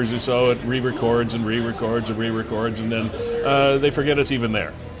 16 hours or so, it re-records and re-records and re-records, and then they forget it's even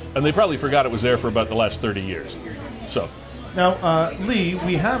there. And they probably forgot it was there for about the last 30 years. So. Now, Lee,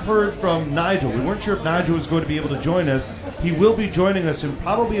 we have heard from Nigel. We weren't sure if Nigel was going to be able to join us. He will be joining us in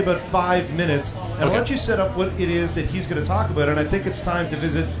probably about 5 minutes. And I'll let you set up what it is that he's going to talk about. And I think it's time to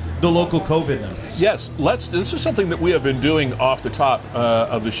visit the local COVID numbers. Yes, this is something that we have been doing off the top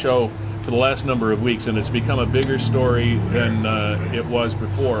of the show for the last number of weeks, and it's become a bigger story than it was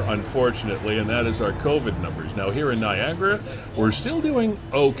before, unfortunately, and that is our COVID numbers. Now, here in Niagara, we're still doing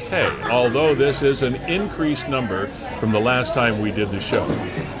okay, although this is an increased number from the last time we did the show.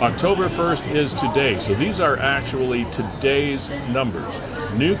 October 1st is today, so these are actually today's numbers.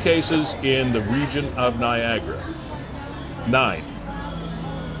 New cases in the region of Niagara, 9.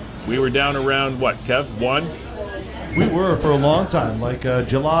 We were down around, what, Kev, 1? We were for a long time, like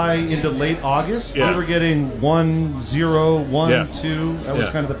July into late August. Yeah. We were getting 1, 0, 1, Yeah. 2. That was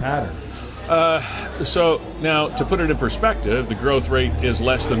Yeah. kind of the pattern. So now, to put it in perspective, the growth rate is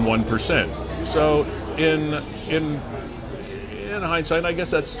less than 1%. So in hindsight, I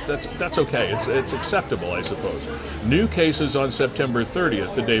guess that's okay. It's acceptable, I suppose. New cases on September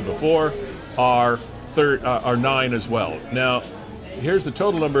 30th, the day before, are 9 as well. Now, here's the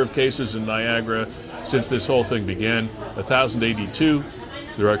total number of cases in Niagara since this whole thing began, 1,082.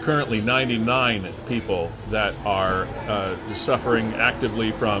 There are currently 99 people that are suffering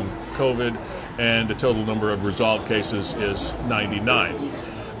actively from COVID, and the total number of resolved cases is 99.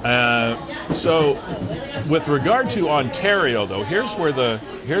 So, with regard to Ontario, though, here's where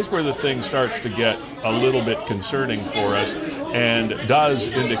the thing starts to get a little bit concerning for us, and does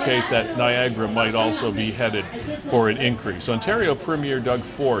indicate that Niagara might also be headed for an increase. Ontario Premier Doug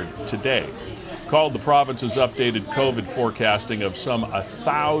Ford today called the province's updated COVID forecasting of some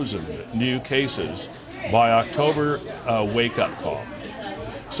 1,000 new cases by October a wake-up call.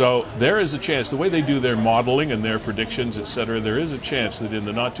 So there is a chance, the way they do their modeling and their predictions, etc., there is a chance that in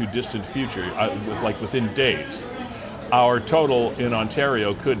the not-too-distant future, like within days, our total in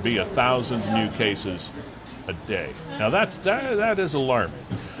Ontario could be 1,000 new cases a day. Now that is alarming.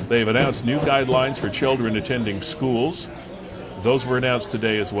 They've announced new guidelines for children attending schools. Those were announced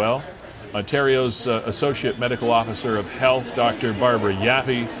today as well. Ontario's Associate Medical Officer of Health, Dr. Barbara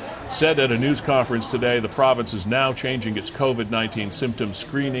Yaffe, said at a news conference today the province is now changing its COVID-19 symptom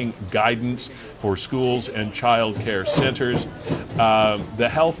screening guidance for schools and child care centers. The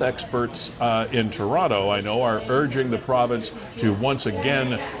health experts in Toronto, I know, are urging the province to once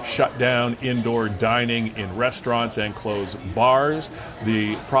again shut down indoor dining in restaurants and close bars.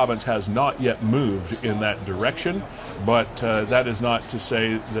 The province has not yet moved in that direction, but that is not to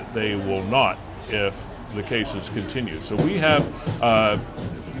say that they will not if the cases continue. So we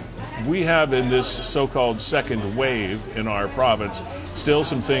have in this so-called second wave in our province still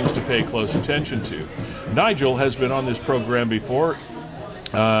some things to pay close attention to. Nigel has been on this program before.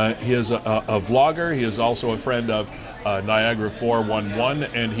 He is a vlogger. He is also a friend of Niagara 411,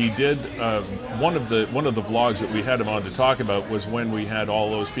 and he did one of the vlogs that we had him on to talk about was when we had all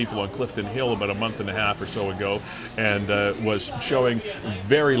those people on Clifton Hill about a month and a half or so ago, and was showing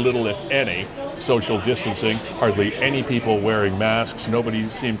very little, if any, social distancing, hardly any people wearing masks. Nobody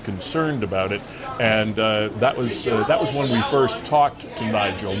seemed concerned about it, and that was when we first talked to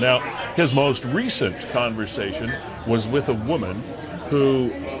Nigel. Now, his most recent conversation was with a woman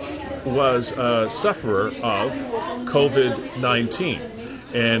who was a sufferer of COVID-19.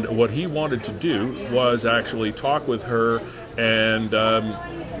 And what he wanted to do was actually talk with her and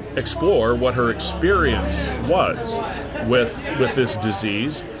explore what her experience was with this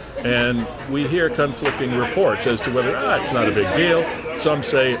disease. And we hear conflicting reports as to whether it's not a big deal. Some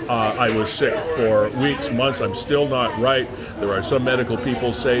say I was sick for weeks, months, I'm still not right. There are some medical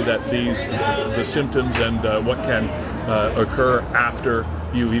people say that the symptoms and what can occur after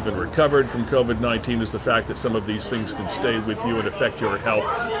you even recovered from COVID-19 is the fact that some of these things can stay with you and affect your health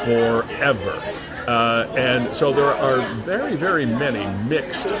forever. And so there are very, very many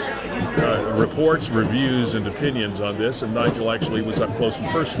mixed reports, reviews, and opinions on this, and Nigel actually was up close and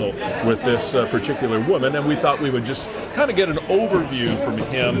personal with this particular woman, and we thought we would just kind of get an overview from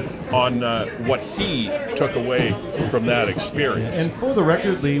him on what he took away from that experience. And for the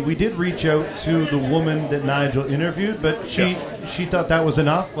record, Lee, we did reach out to the woman that Nigel interviewed, but she thought that was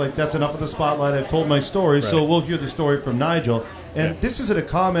enough. Like, that's enough of the spotlight. I've told my story, so we'll hear the story from Nigel. And this isn't a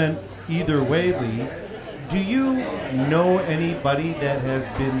comment either way, Lee. Do you know anybody that has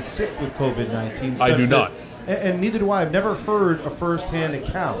been sick with COVID-19? I do not. And neither do I. I've never heard a first-hand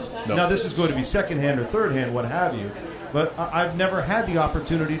account. No. Now, this is going to be second-hand or third-hand, what have you. But I've never had the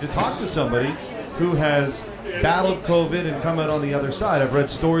opportunity to talk to somebody who has battled COVID and come out on the other side. I've read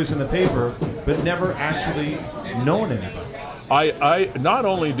stories in the paper, but never actually known anybody. I not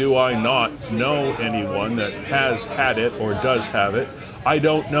only do I not know anyone that has had it or does have it, I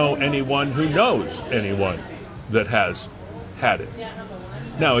don't know anyone who knows anyone that has had it.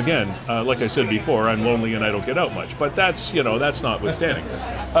 Now, again, like I said before, I'm lonely and I don't get out much, but that's notwithstanding.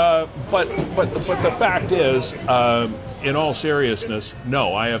 But the fact is, in all seriousness,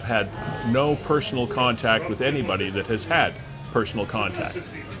 no, I have had no personal contact with anybody that has had personal contact,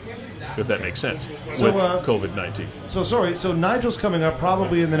 if that makes sense, with COVID-19. So Nigel's coming up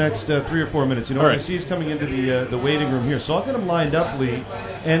probably in the next 3 or 4 minutes. You know, I see he's coming into the waiting room here. So I'll get him lined up, Lee.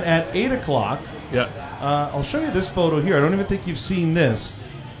 And at 8 o'clock, I'll show you this photo here. I don't even think you've seen this.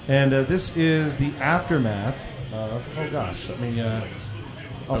 And this is the aftermath of, oh gosh, let me,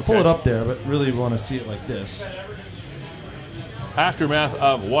 I'll pull it up there, but really want to see it like this. Aftermath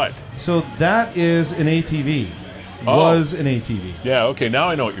of what? So that is an ATV. Was an ATV. Yeah, okay, now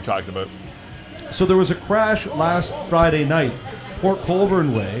I know what you're talking about. So there was a crash last Friday night, Port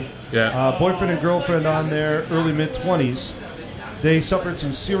Colborne way. Yeah. Boyfriend and girlfriend on their early mid-20s. They suffered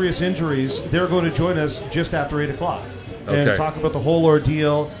some serious injuries. They're going to join us just after 8 o'clock and talk about the whole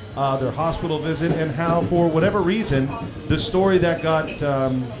ordeal, their hospital visit, and how, for whatever reason, the story that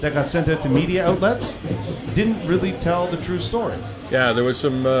got sent out to media outlets didn't really tell the true story. Yeah, there was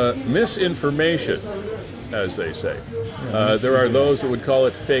some misinformation, as they say. There are those that would call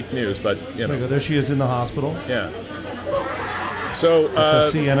it fake news, but you know. There she is in the hospital. Yeah. So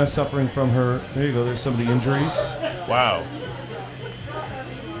that's Sienna suffering from her. There you go. There's some of the injuries. Wow.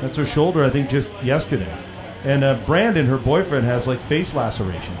 That's her shoulder, I think, just yesterday. And Brandon, her boyfriend, has like face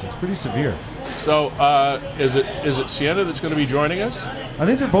lacerations. It's pretty severe. So is it Sienna that's going to be joining us? I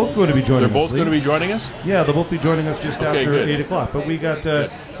think they're both going to be joining us. They're both going to be joining us? Yeah, they'll both be joining us just after 8 o'clock. But we got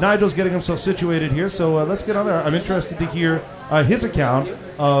Nigel's getting himself situated here, so let's get on there. I'm interested to hear his account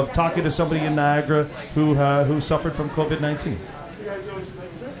of talking to somebody in Niagara who suffered from COVID-19.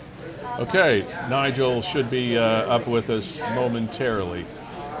 Okay, Nigel should be up with us momentarily.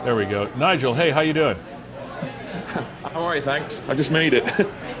 There we go. Nigel, hey, how you doing? I'm all right, thanks. I just made it.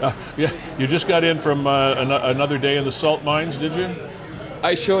 Yeah, you just got in from another day in the salt mines, did you?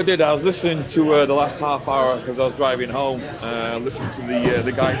 I sure did. I was listening to the last half hour because I was driving home. Listening to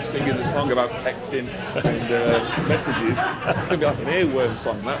the guy singing the song about texting and messages. It's going to be like an earworm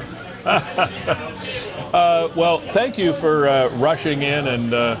song, that. Well, thank you for rushing in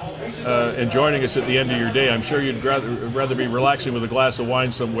and joining us at the end of your day. I'm sure you'd rather be relaxing with a glass of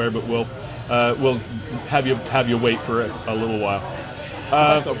wine somewhere, but we'll have you wait for a little while.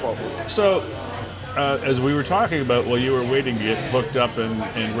 That's no problem. So, as we were talking about while you were waiting to get hooked up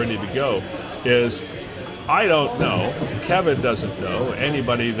and ready to go, is I don't know, Kevin doesn't know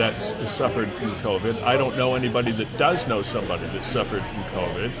anybody that's suffered from COVID. I don't know anybody that does know somebody that suffered from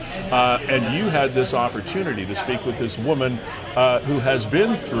COVID. And you had this opportunity to speak with this woman who has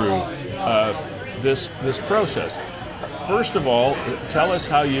been through this process. first of all, tell us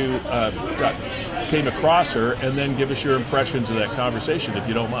how you came across her, and then give us your impressions of that conversation, if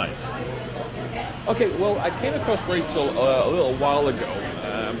you don't mind. Okay, well, I came across Rachel a little while ago.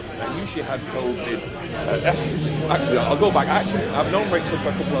 I knew she had COVID. Actually, I'll go back. Actually, I've known Rachel for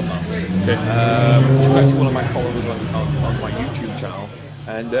a couple of months. Okay. She's actually one of my followers on my YouTube channel.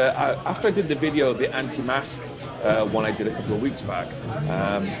 And after I did the video, the anti-mask one I did a couple of weeks back,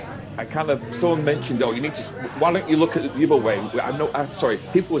 someone mentioned, why don't you look at it the other way? I'm sorry,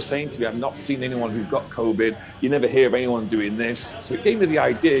 people were saying to me, I've not seen anyone who's got COVID. You never hear of anyone doing this. So it gave me the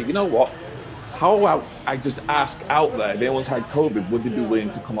idea, you know what? How about I just ask out there, if anyone's had COVID, would they be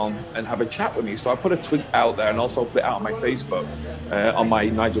willing to come on and have a chat with me? So I put a tweet out there and also put it out on my Facebook, on my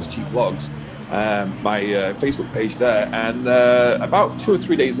Nigel's Cheap Vlogs, my Facebook page there. And about 2 or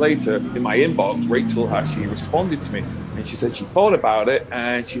 3 days later, in my inbox, Rachel actually responded to me. And she said she thought about it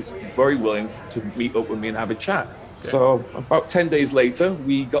and she's very willing to meet up with me and have a chat. Okay. So about 10 days later,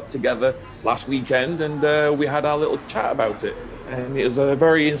 we got together last weekend and we had our little chat about it. And it was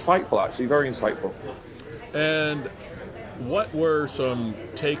very insightful, actually, very insightful. And what were some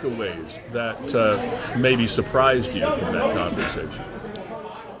takeaways that maybe surprised you from that conversation?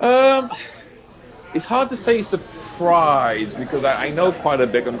 It's hard to say surprise because I know quite a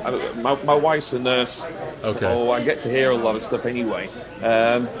bit. My wife's a nurse, okay. So I get to hear a lot of stuff anyway.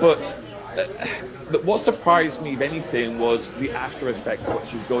 But what surprised me, if anything, was the after effects of what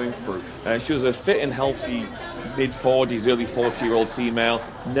she's going through. She was a fit and healthy mid-40s, early 40-year-old female,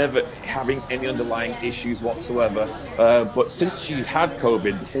 never having any underlying issues whatsoever. But since she had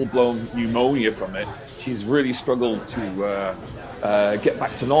COVID, the full-blown pneumonia from it, she's really struggled to get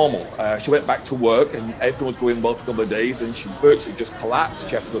back to normal. She went back to work and everything was going well for a couple of days and she virtually just collapsed.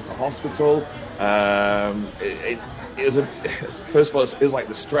 She had to go to hospital. It was first of all, it was like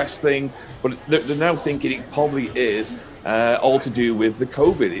the stress thing, but they're now thinking it probably is all to do with the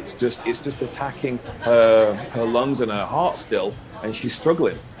COVID. It's just attacking her lungs and her heart still, and she's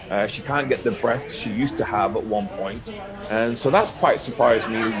struggling. She can't get the breath she used to have at one point, and so that's quite surprised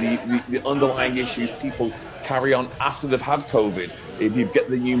me. The underlying issues people carry on after they've had COVID. If you get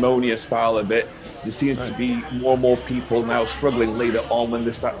the pneumonia style of it, there seems to be more and more people now struggling later on when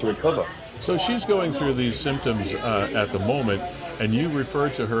they start to recover. So she's going through these symptoms at the moment, and you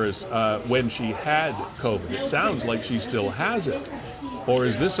referred to her as when she had COVID. It sounds like she still has it. Or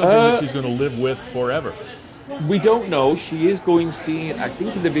is this something that she's going to live with forever? We don't know. She is going seeing, I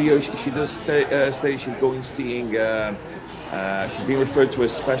think in the video she does say she's going seeing, she's being referred to a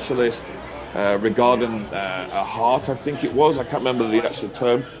specialist regarding a heart, I think it was. I can't remember the actual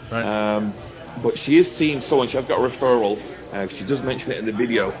term. Right. But she is seeing someone. She has got a referral. She does mention it in the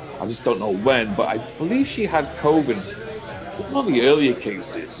video. I just don't know when. But I believe she had COVID. One of the earlier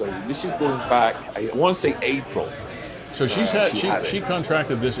cases. So this is going back, I want to say April. So she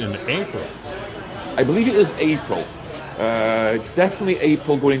contracted this in April. I believe it was April. Definitely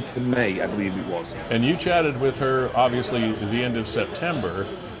April going into May, I believe it was. And you chatted with her, obviously, at the end of September.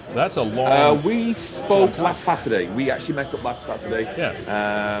 That's a long... we spoke last Saturday. We actually met up last Saturday.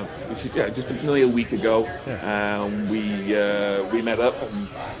 Yeah. Just nearly a week ago. Yeah. We met up and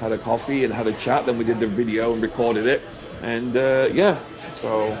had a coffee and had a chat. Then we did the video and recorded it. And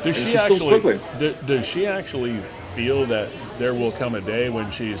so she's still struggling. Does she actually feel that there will come a day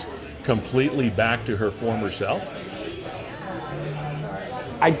when she's completely back to her former self?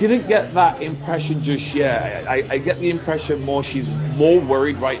 I didn't get that impression just yet. I get the impression she's more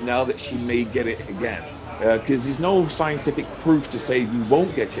worried right now that she may get it again. Because there's no scientific proof to say you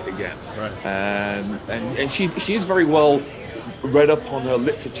won't get it again. Right. And she is very well read up on her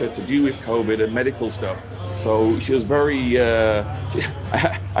literature to do with COVID and medical stuff. So she was very... I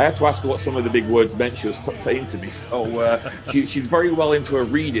had to ask her what some of the big words meant she was saying to me. So she's very well into her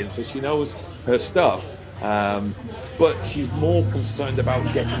reading, so she knows her stuff. But she's more concerned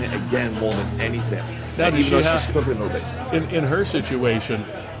about getting it again more than anything. Now, even though she's struggling a little bit. In her situation,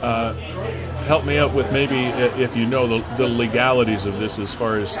 help me out with maybe if you know the legalities of this as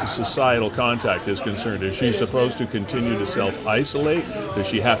far as societal contact is concerned. Is she supposed to continue to self-isolate? Does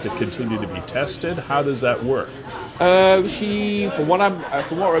she have to continue to be tested? How does that work? From what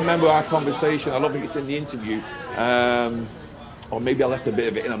I remember our conversation, I don't think it's in the interview. Or maybe I left a bit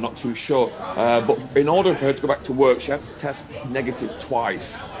of it in, I'm not too sure. But in order for her to go back to work, she had to test negative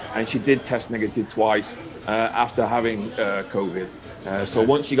twice. And she did test negative twice after having COVID. So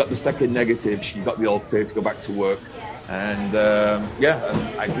once she got the second negative, she got the all clear to go back to work. And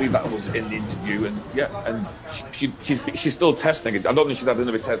and I believe that was in the interview. And she's still testing it. I don't think she's had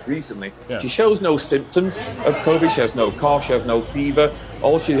another test recently. Yeah. She shows no symptoms of COVID. She has no cough. She has no fever.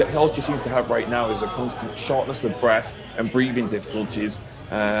 All she seems to have right now is a constant shortness of breath and breathing difficulties.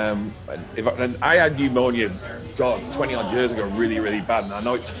 And I had pneumonia, 20 odd years ago, really, really bad. And I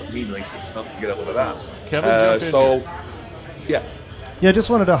know it took me like 6 months to get over that. Kevin, jump in here. Yeah. Yeah, I just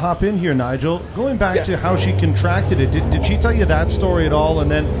wanted to hop in here, Nigel. Going back to how she contracted it, did she tell you that story at all? And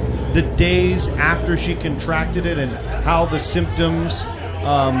then the days after she contracted it and how the symptoms,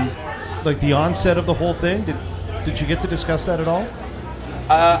 like the onset of the whole thing, did you get to discuss that at all?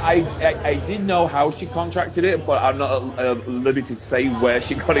 I did know how she contracted it, but I'm not at liberty to say where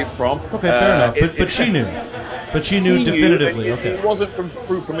she got it from. Okay, fair enough. But she knew. But she knew definitively. Okay. It wasn't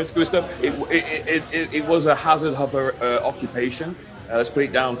through promiscuous stuff. It was a hazard of her occupation. Let's put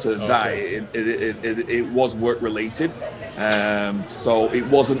it down to that. It was work related, so it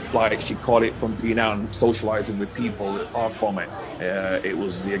wasn't like she caught it from being out and socializing with people. Far from it. It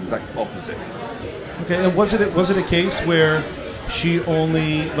was the exact opposite. Okay, and was it a case where she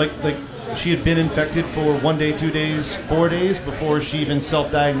only like she had been infected for 1 day, 2 days, 4 days before she even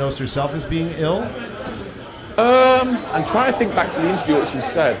self-diagnosed herself as being ill? I'm trying to think back to the interview what she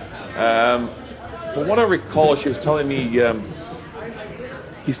said. From what I recall, she was telling me.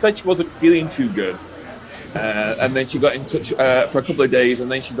 He said she wasn't feeling too good, and then she got in touch for a couple of days,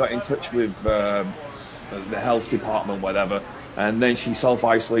 and then she got in touch with the health department, whatever, and then she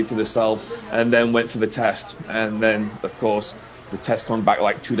self-isolated herself, and then went for the test, and then, of course, the test came back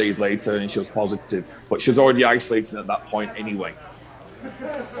like 2 days later, and she was positive, but she was already isolated at that point anyway.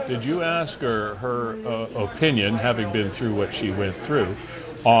 Did you ask her opinion, having been through what she went through,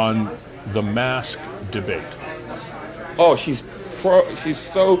 on the mask debate? Oh, she's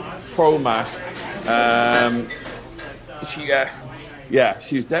so pro-mask.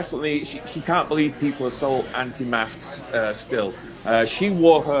 She's definitely, she can't believe people are so anti-masks still. She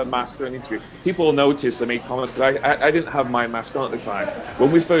wore her mask during the interview. People noticed, they made comments, because I didn't have my mask on at the time.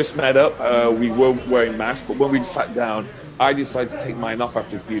 When we first met up, we were wearing masks, but when we sat down, I decided to take mine off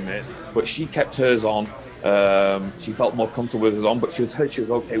after a few minutes, but she kept hers on. She felt more comfortable with hers on, but she was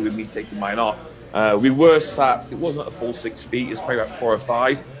okay with me taking mine off. We were sat, it wasn't a full 6 feet, it was probably about 4 or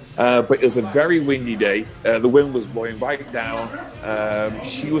 5, but it was a very windy day. The wind was blowing right down.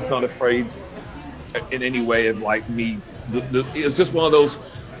 She was not afraid in any way of like me. It was just one of those,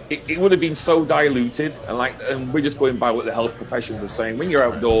 it would have been so diluted, and we're just going by what the health professionals are saying. When you're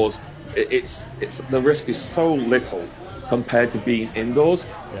outdoors, it's the risk is so little compared to being indoors.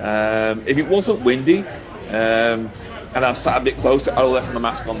 If it wasn't windy, and I sat a bit closer, I would have left my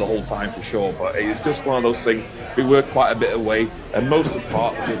mask on the whole time for sure. But it's just one of those things. We were quite a bit away, and most of the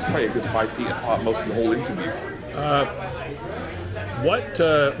part, we were probably a good 5 feet apart most of the whole interview.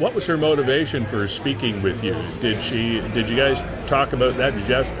 What was her motivation for speaking with you? Did you guys talk about that? Did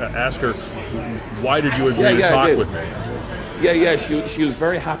you ask her why did you agree to talk with me? Yeah. She was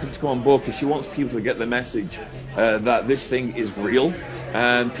very happy to come on board because she wants people to get the message that this thing is real.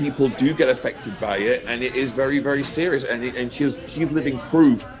 And people do get affected by it, and it is very, very serious. And she's living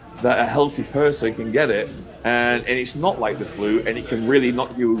proof that a healthy person can get it, and it's not like the flu, and it can really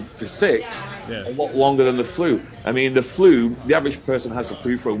knock you for 6 a lot longer than the flu. I mean, the flu, the average person has the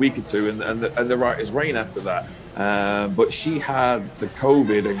flu for a week or two, and the right is rain after that. But she had the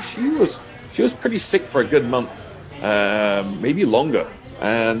COVID, and she was pretty sick for a good month, maybe longer.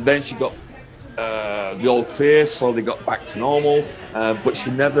 And then she got the all clear, so they got back to normal, but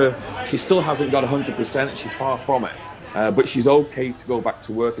she still hasn't got 100%. She's far from it, but she's okay to go back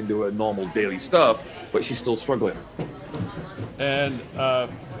to work and do her normal daily stuff, but she's still struggling. And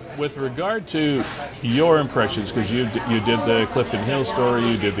with regard to your impressions, because you did the Clifton Hill story,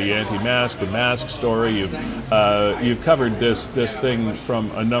 you did the anti-mask, the mask story, you've covered this thing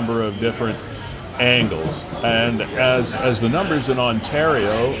from a number of different angles, and as the numbers in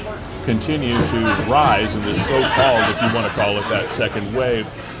Ontario continue to rise in this so-called, if you want to call it that, second wave,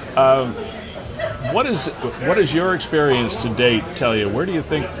 what is your experience to date tell you? Where do you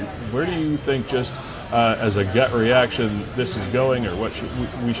think just as a gut reaction this is going, or what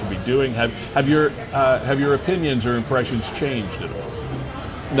we should be doing? Have your opinions or impressions changed at all?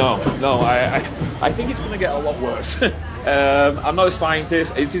 No. I think it's going to get a lot worse. I'm not a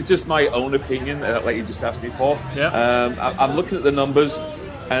scientist. It is just my own opinion, like you just asked me for. Yeah. I'm looking at the numbers,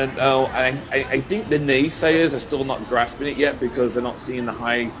 and I think the naysayers are still not grasping it yet because they're not seeing the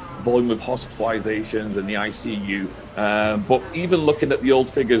high volume of hospitalizations and the ICU. But even looking at the old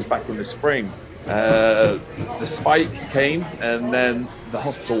figures back in the spring, the spike came and then the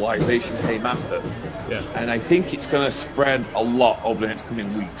hospitalization came after. Yeah. And I think it's going to spread a lot over the next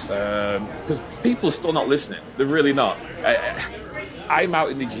coming weeks because people are still not listening. They're really not. I'm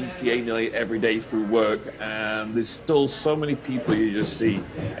out in the GTA nearly every day through work, and there's still so many people you just see.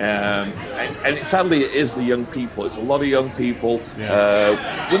 Sadly, it is the young people. It's a lot of young people. When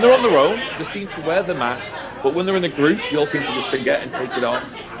they're on their own, they seem to wear the mask, but when they're in a group, they all seem to just forget and take it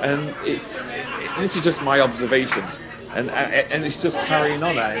off. And this is just my observations. And it's just carrying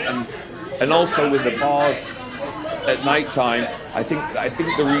on. And also with the bars at night time, I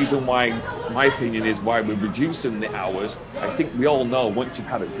think the reason why, my opinion is why we're reducing the hours. I think we all know once you've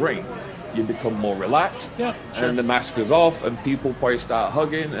had a drink, you become more relaxed, and the mask is off, and people probably start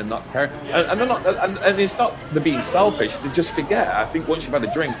hugging and not caring. And they're not, and it's not they're being selfish. They just forget. I think once you've had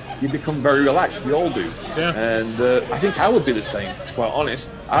a drink, you become very relaxed. We all do. Yeah. And I think I would be the same. To be quite honest,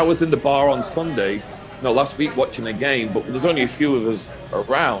 I was in the bar on Sunday, last week watching a game, but there's only a few of us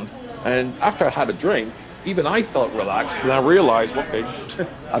around. And after I had a drink, even I felt relaxed, and I realised, okay,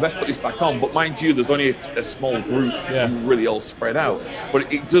 I best put this back on. But mind you, there's only a small group, and really all spread out.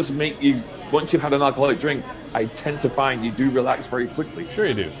 But it does make you, once you've had an alcoholic drink, I tend to find you do relax very quickly. Sure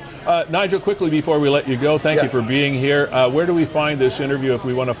you do. Nigel, quickly before we let you go, thank you for being here. Where do we find this interview if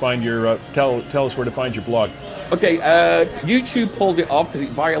we want to find your, tell us where to find your blog. Okay, YouTube pulled it off because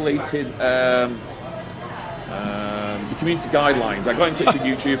it violated the community guidelines. I got in touch with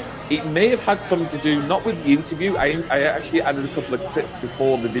YouTube. It may have had something to do, not with the interview. I actually added a couple of clips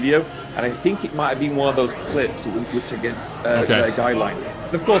before the video, and I think it might have been one of those clips which against their guidelines.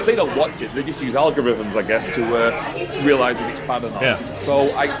 And of course, they don't watch it. They just use algorithms, I guess, to realize if it's bad or not. Yeah.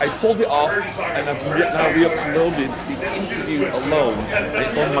 So I pulled it off, and I've now re-uploaded the interview alone, and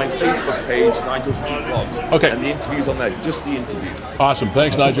it's on my Facebook page, Nigel's Cheap Vlogs. Okay. And the interview's on there, just the interview. Awesome.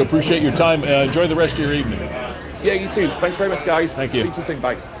 Thanks, Nigel. Appreciate your time. Enjoy the rest of your evening. Yeah, you too. Thanks very much, guys. Thank you. Speak to you soon.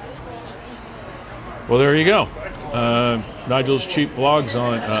 Bye. Well, there you go. Nigel's Cheap Vlogs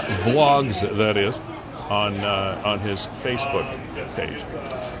on vlogs, that is, on his Facebook page.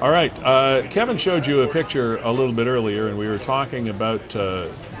 All right, Kevin showed you a picture a little bit earlier, and we were talking about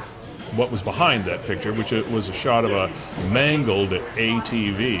what was behind that picture, which was a shot of a mangled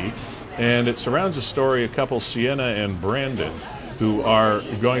ATV, and it surrounds a story of couple Sienna and Brandon, who are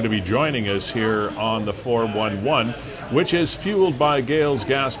going to be joining us here on the 411, which is fueled by Gales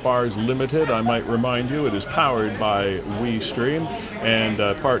Gas Bars Limited. I might remind you, it is powered by WeStream and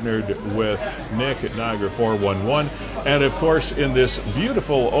partnered with Nick at Niagara 411. And of course, in this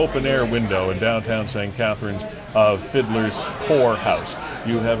beautiful open-air window in downtown St. Catharines of Fiddler's Poorhouse.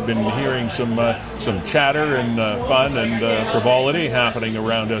 You have been hearing some chatter and fun and frivolity happening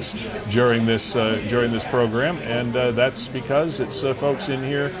around us during this program, and that's because it's folks in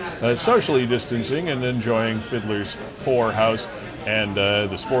here socially distancing and enjoying Fiddler's Poorhouse and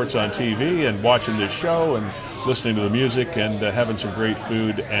the sports on TV and watching this show and listening to the music and having some great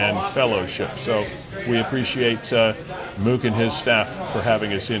food and fellowship. So we appreciate Mook and his staff for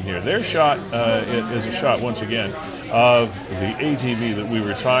having us in here. Their shot is a shot, once again, of the ATV that we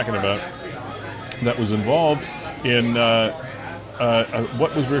were talking about that was involved in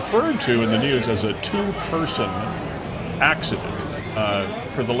what was referred to in the news as a two-person accident,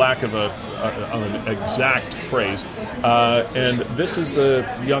 for the lack of an exact phrase. And this is the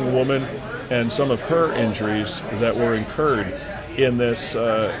young woman and some of her injuries that were incurred in this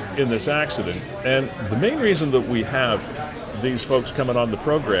accident. And the main reason that we have these folks coming on the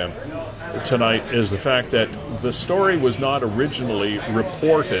program tonight is the fact that the story was not originally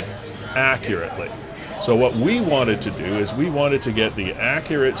reported accurately. So what we wanted to do is we wanted to get the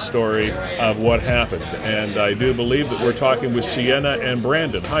accurate story of what happened. And I do believe that we're talking with Sienna and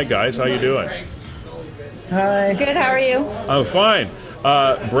Brandon. Hi guys, how you doing? Hi. Good, how are you? I'm fine.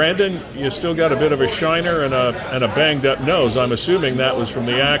 Brandon, you still got a bit of a shiner and a banged up nose. I'm assuming that was from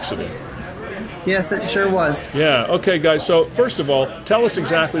the accident. Yes, it sure was. Yeah, okay guys, so first of all, tell us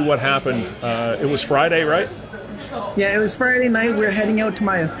exactly what happened. It was Friday, right? Yeah, it was Friday night. We were heading out to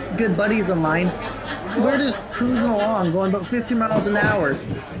my good buddies of mine. We're just cruising along, going about 50 miles an hour.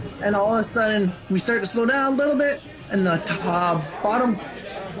 And all of a sudden, we start to slow down a little bit, and the bottom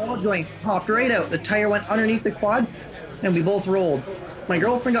ball joint popped right out. The tire went underneath the quad, and we both rolled. My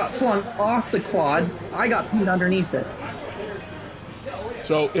girlfriend got flung off the quad. I got pinned underneath it.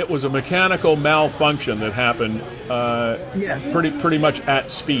 So it was a mechanical malfunction that happened pretty much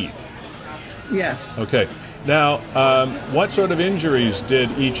at speed. Yes. Okay. Now, what sort of injuries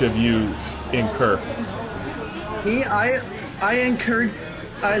did each of you incur? Me, I incurred,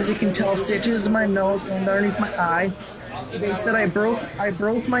 as you can tell, stitches in my nose and underneath my eye. They said I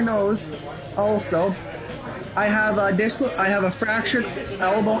broke my nose also. I have a fractured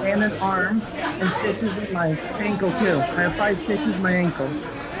elbow and an arm, and stitches in my ankle too. I have 5 stitches in my ankle.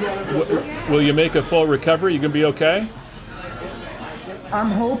 Will you make a full recovery? You gonna be okay?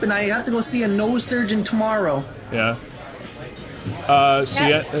 I'm hoping. I have to go see a nose surgeon tomorrow. Yeah.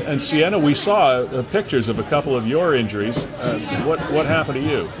 Sienna, we saw pictures of a couple of your injuries. What happened to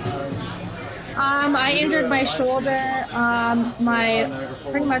you? I injured my shoulder,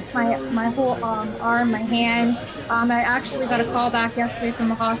 pretty much my whole arm, my hand. I actually got a call back yesterday from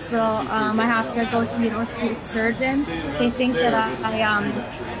the hospital. I have to go see an orthopedic surgeon. They think that I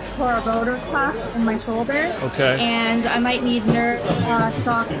tore a rotor cuff in my shoulder. Okay. And I might need nerve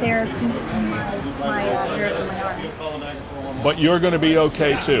shock therapy in my nerves in my arm. But you're going to be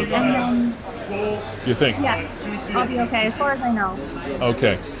okay too. And then, You think? yeah, I'll be okay as far as I know.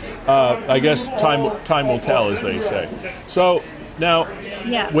 Okay. I guess time will tell, as they say. So now,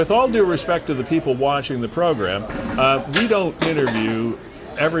 Yeah. with all due respect to the people watching the program, we don't interview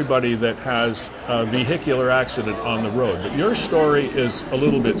everybody that has a vehicular accident on the road. But your story is a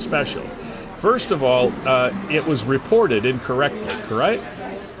little bit special. First of all, it was reported incorrectly, correct?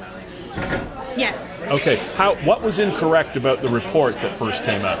 Yes. Okay. What was incorrect about the report that first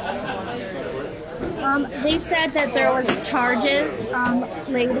came out? They said that there was charges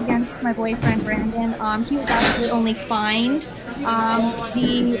laid against my boyfriend Brandon. He was actually only fined.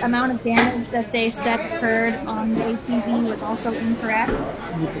 The amount of damage that they said occurred on the ATV was also incorrect.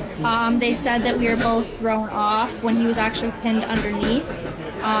 They said that we were both thrown off when he was actually pinned underneath.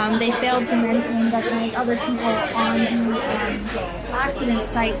 They failed to mention that there were other people on the accident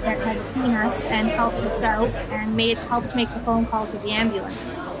site that had seen us and helped us out and helped make the phone call to the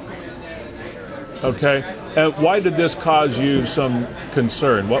ambulance. Okay. Why did this cause you some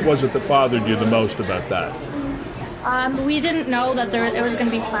concern? What was it that bothered you the most about that? We didn't know that it was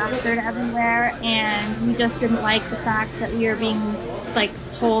going to be plastered everywhere, and we just didn't like the fact that we were being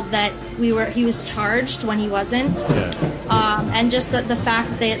told that he was charged when he wasn't. Yeah. And just the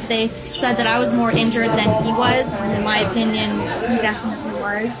fact that they said that I was more injured than he was, and in my opinion, he definitely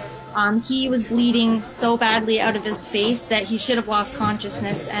was. He was bleeding so badly out of his face that he should have lost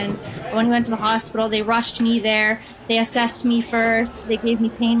consciousness. And when we went to the hospital, they rushed me there. They assessed me first. They gave me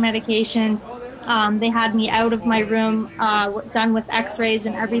pain medication. They had me out of my room, done with x-rays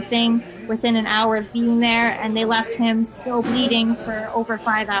and everything within an hour of being there. And they left him still bleeding for over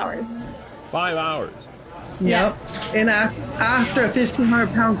 5 hours. 5 hours? Yep. And after a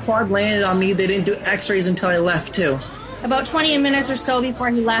 1,500-pound quad landed on me, they didn't do x-rays until I left too. About 20 minutes or so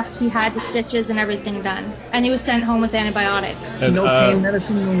before he left, he had the stitches and everything done. And he was sent home with antibiotics. And, No pain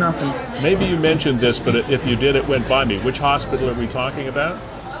medicine, no nothing. Maybe you mentioned this, but if you did, it went by me. Which hospital are we talking about?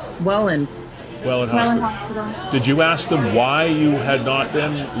 Welland. Welland Welland Hospital. Hospital. Did you ask them why you had not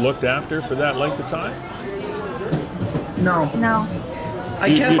been looked after for that length of time? No. No.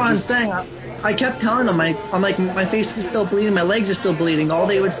 I kept telling them, I'm like, my face is still bleeding, my legs are still bleeding. All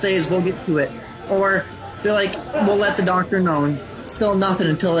they would say is, we'll get to it. Or they're like, we'll let the doctor know. And still nothing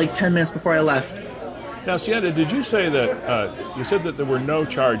until 10 minutes before I left. Now, Sienna, did you say that you said that there were no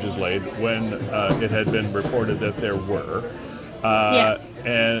charges laid when it had been reported that there were? Yeah.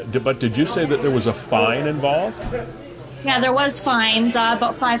 But did you say that there was a fine involved? Yeah, there was fines,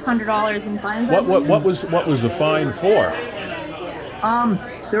 about $500 in fines. What was the fine for?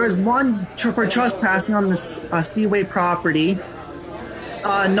 There was one for trespassing on the Seaway property.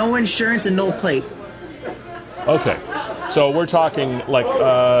 No insurance and no plate. Okay, so we're talking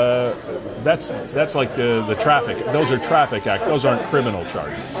that's like the traffic. Those are traffic act. Those aren't criminal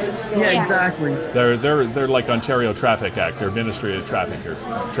charges. Yeah, exactly. They're like Ontario Traffic Act. They're Administrative Traffic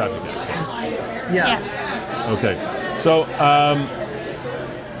Act. Yeah. Okay, so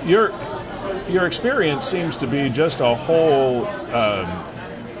your experience seems to be just a whole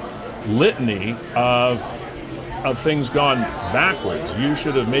litany of things gone backwards. You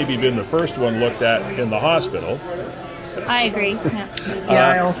should have maybe been the first one looked at in the hospital. I agree. Yeah. Yeah,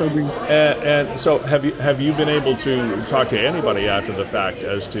 I also agree. And so, have you been able to talk to anybody after the fact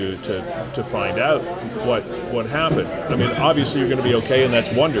as to find out what happened? I mean, obviously you're going to be okay, and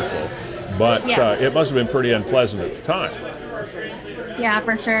that's wonderful. But Yeah. it must have been pretty unpleasant at the time. Yeah,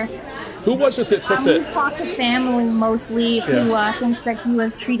 for sure. Who was it that put We the? talked to family mostly who thinks that he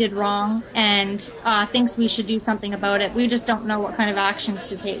was treated wrong and thinks we should do something about it. We just don't know what kind of actions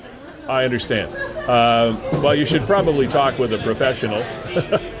to take. I understand. Well, you should probably talk with a professional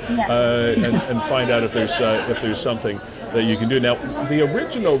and find out if there's something that you can do. Now, the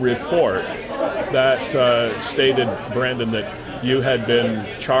original report that stated, Brandon, that you had been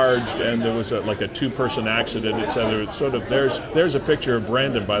charged and there was a 2-person accident, etc. It's sort of there's a picture of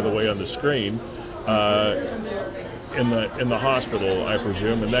Brandon, by the way, on the screen, in the hospital, I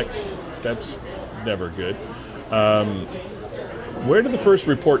presume, and that's never good. Where did the first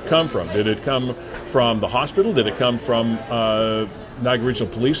report come from? Did it come from the hospital? Did it come from Niagara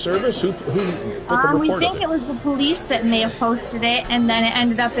Regional Police Service? Who put the report We up think there? it was the police that may have posted it, and then it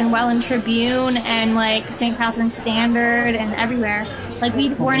ended up in Welland Tribune and like St. Catharines Standard and everywhere. Like we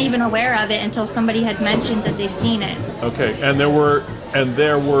weren't even aware of it until somebody had mentioned that they'd seen it. Okay, and there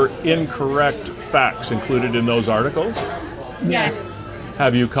were incorrect facts included in those articles. Yes.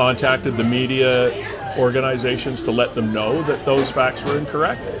 Have you contacted the media organizations to let them know that those facts were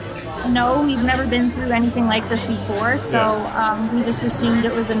incorrect? No, we've never been through anything like this before, so we just assumed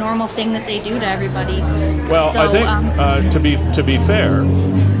it was a normal thing that they do to everybody. Well, so, I think to be fair,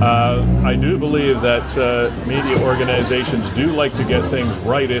 I do believe that media organizations do like to get things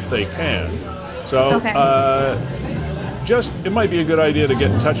right if they can. So, it might be a good idea to get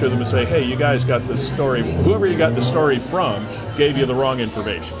in touch with them and say, "Hey, you guys got this story. Whoever you got the story from gave you the wrong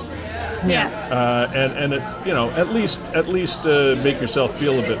information." Yeah. And it, at least make yourself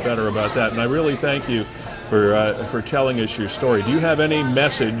feel a bit better about that. And I really thank you for telling us your story. Do you have any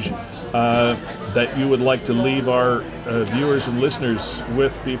message that you would like to leave our viewers and listeners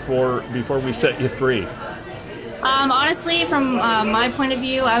with before we set you free? Honestly, from my point of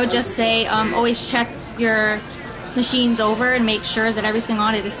view, I would just say always check your machines over and make sure that everything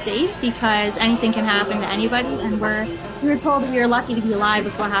on it is safe, because anything can happen to anybody, and we were told we were lucky to be alive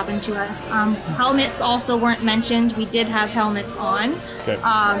with what happened to us. Helmets also weren't mentioned. We did have helmets on. Okay.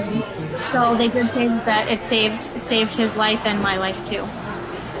 So they did say that it saved his life and my life too.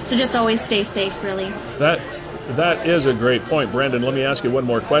 So just always stay safe, really. That is a great point, Brandon. Let me ask you one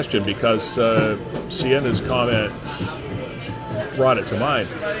more question, because Sienna's comment brought it to mind.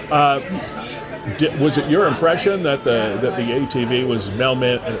 Was it your impression that the ATV was well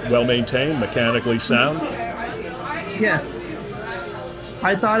maintained, mechanically sound? Yeah.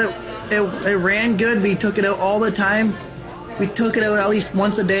 I thought it ran good. We took it out all the time. We took it out at least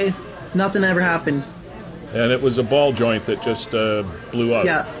once a day. Nothing ever happened. And it was a ball joint that just blew up.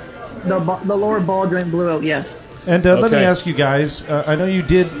 Yeah. The lower ball joint blew out, yes. And let me Okay. ask you guys, I know you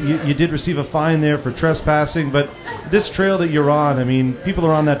did receive a fine there for trespassing, but this trail that you're on, I mean, people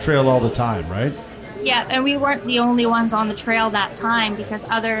are on that trail all the time, right? Yeah, and we weren't the only ones on the trail that time, because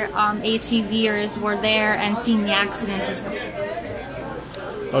other ATVers were there and seen the accident as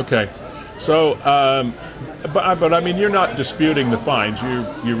well. Okay. So, but I mean, you're not disputing the fines.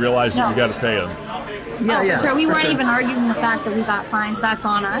 You realize that No. you got to pay them. Yeah. So we for weren't sure. even arguing the fact that we got fines. That's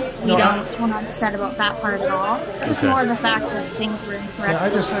on us. We're not upset about that part at all. It's Okay. more the fact that things were incorrect. Yeah,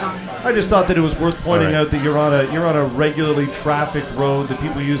 I just thought that it was worth pointing All right. out that you're on a regularly trafficked road that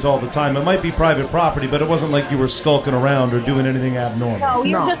people use all the time. It might be private property, but it wasn't like you were skulking around or doing anything abnormal. No,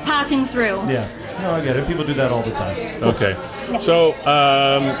 we were No. just passing through. Yeah, no, I get it. People do that all the time. Okay. So,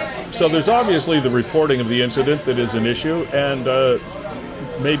 so there's obviously the reporting of the incident that is an issue, and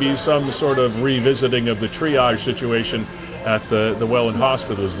maybe some sort of revisiting of the triage situation at the Welland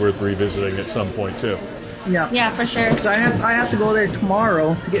Hospital is worth revisiting at some point too. Yeah. Yeah, for sure. So I have to go there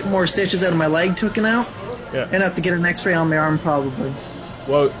tomorrow to get more stitches out of my leg taken out, Yeah. and have to get an X-ray on my arm probably.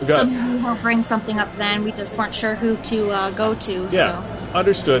 Well, we So got, maybe we'll bring something up then. We just weren't sure who to go to. yeah,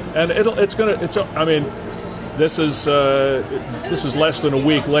 understood. And I mean, this is less than a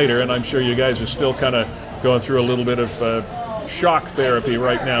week later, and I'm sure you guys are still kind of going through a little bit of shock therapy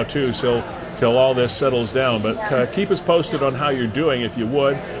right now too, till all this settles down. But keep us posted on how you're doing, if you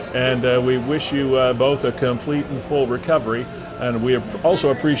would, and we wish you both a complete and full recovery. And we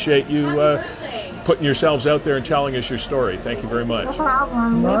also appreciate you putting yourselves out there and telling us your story. Thank you very No much.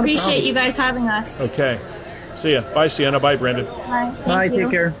 problem. We Not a appreciate problem. you guys having us. Okay. See ya. Bye, Sienna. Bye, Brendan. Bye. Bye, Thank you.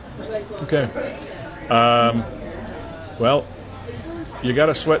 take care. Okay. Well, you got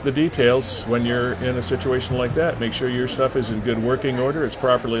to sweat the details when you're in a situation like that. Make sure your stuff is in good working order, it's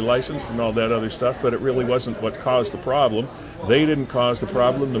properly licensed and all that other stuff, but it really wasn't what caused the problem. They didn't cause the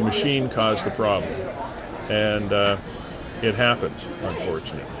problem, the machine caused the problem. And it happened,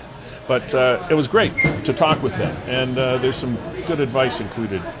 unfortunately. But it was great to talk with them, and there's some good advice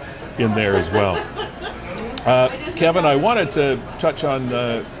included in there as well. Kevin, I wanted to touch on,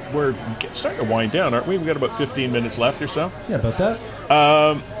 we're starting to wind down, aren't we? We've got about 15 minutes left or so. Yeah, about that.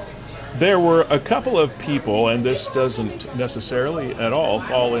 There were a couple of people, and this doesn't necessarily at all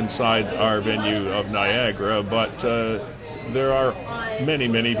fall inside our venue of Niagara, but there are many,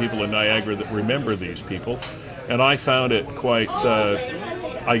 many people in Niagara that remember these people. And I found it quite,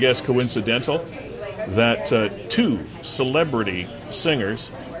 I guess, coincidental that two celebrity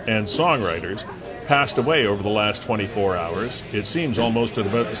singers and songwriters passed away over the last 24 hours. It seems almost at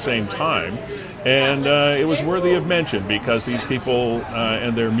about the same time. And it was worthy of mention because these people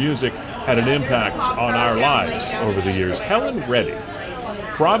and their music had an impact on our lives over the years. Helen Reddy,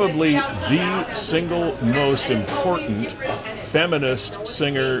 probably the single most important feminist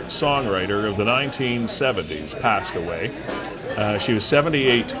singer-songwriter of the 1970s, passed away. She was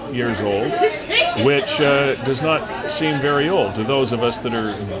 78 years old, which does not seem very old to those of us that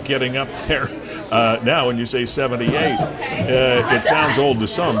are getting up there now. When you say 78, it sounds old to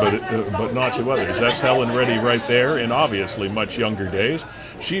some, but not to others. That's Helen Reddy right there, in obviously much younger days.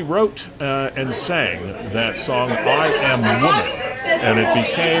 She wrote and sang that song, I Am Woman, and it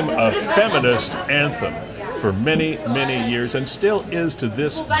became a feminist anthem for many, many years, and still is to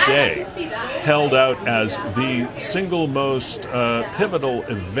this day held out as the single most pivotal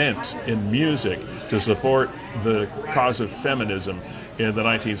event in music to support the cause of feminism in the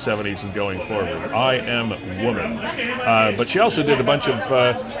 1970s and going forward. I Am Woman. But she also did a bunch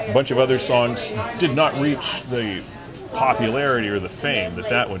of other songs, did not reach the popularity or the fame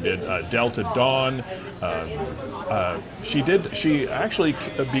that one did. Delta Dawn. She actually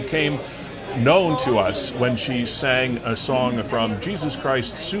became known to us when she sang a song from Jesus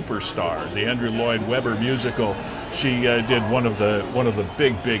Christ Superstar, the Andrew Lloyd Webber musical. She did one of the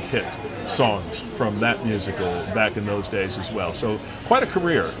big hit songs from that musical back in those days as well. So quite a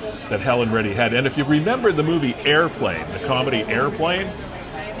career that Helen Reddy had. And if you remember the movie Airplane, the comedy Airplane,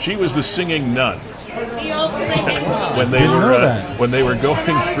 she was the singing nun. When they were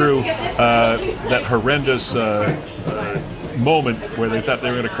going through that horrendous moment where they thought they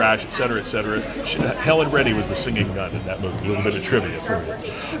were going to crash, etc., Helen Reddy was the singing nun in that movie. A little bit of trivia for you.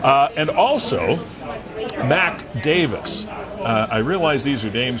 And also, Mac Davis. I realize these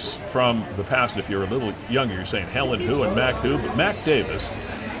are names from the past. If you're a little younger, you're saying Helen who and Mac who, but Mac Davis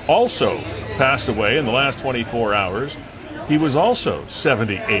also passed away in the last 24 hours. He was also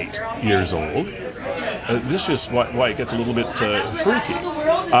 78 years old. This is why it gets a little bit freaky.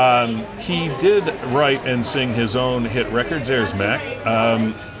 He did write and sing his own hit records. There's Mac.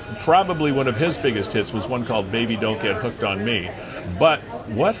 Probably one of his biggest hits was one called Baby Don't Get Hooked on Me. But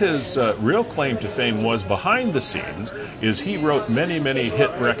what his real claim to fame was behind the scenes is he wrote many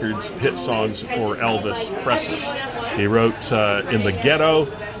hit records, hit songs for Elvis Presley. He wrote In the Ghetto.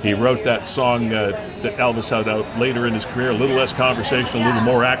 He wrote that song that Elvis had out later in his career, a little less conversational, a little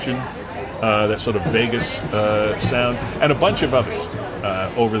more action. That sort of Vegas sound, and a bunch of others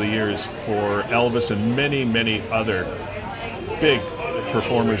over the years for Elvis and many other big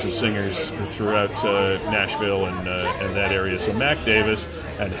performers and singers throughout Nashville and that area. So Mac Davis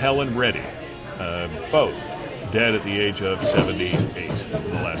and Helen Reddy, both dead at the age of 78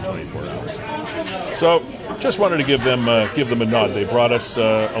 in the last 24 hours. So just wanted to give them a nod. They brought us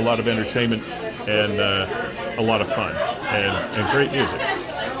a lot of entertainment and a lot of fun and great music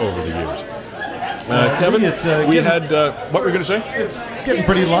over the years. Kevin, we had what were we going to say? It's getting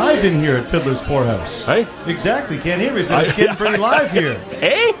pretty live in here at Fiddler's Poorhouse. Hey? Exactly. Can't hear me. So it's getting pretty live here.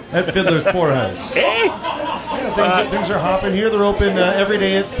 Hey? At Fiddler's Poorhouse. Hey? Yeah, things are hopping here. They're open every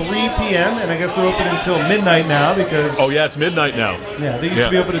day at 3 p.m. and I guess they're open until midnight now because... Oh, yeah, it's midnight now. Yeah, they used to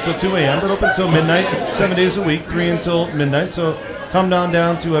be open until 2 a.m., but open until midnight, 7 days a week, 3 until midnight. So come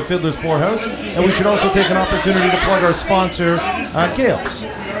down to Fiddler's Poorhouse. And we should also take an opportunity to plug our sponsor, Gales.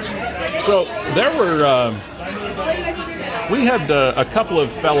 So there were, we had a couple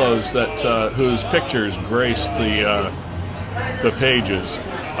of fellows that whose pictures graced the pages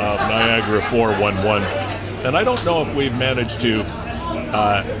of Niagara 411, and I don't know if we've managed to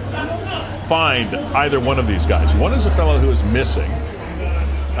find either one of these guys. One is a fellow who is missing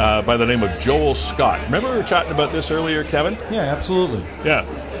by the name of Joel Scott. Remember we were chatting about this earlier, Kevin? Yeah, absolutely. Yeah.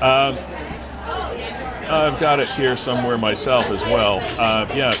 I've got it here somewhere myself as well.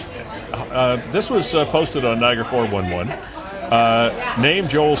 This was posted on Niagara 411. Name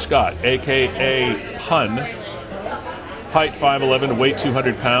Joel Scott, a.k.a. Pun. Height 5'11", weight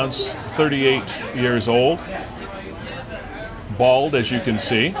 200 pounds, 38 years old. Bald, as you can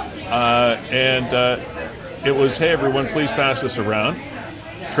see. It was, hey, everyone, please pass this around.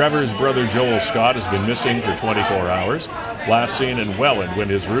 Trevor's brother Joel Scott has been missing for 24 hours. Last seen in Welland when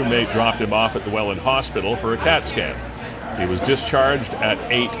his roommate dropped him off at the Welland Hospital for a CAT scan. He was discharged at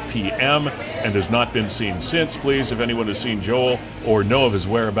 8 p.m. and has not been seen since. Please, if anyone has seen Joel or know of his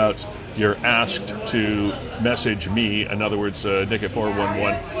whereabouts, you're asked to message me, in other words, Nick at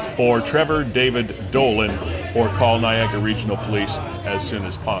 411, or Trevor David Dolan, or call Niagara Regional Police as soon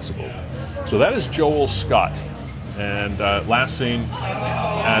as possible. So that is Joel Scott. And last seen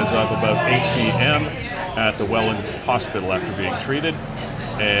as of about 8 p.m. at the Welland Hospital after being treated.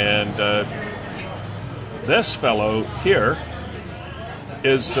 And this fellow here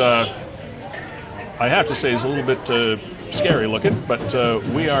is, I have to say, is a little bit scary looking, but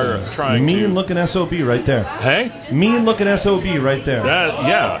we are trying to... Mean looking SOB right there. Hey? Mean looking SOB right there.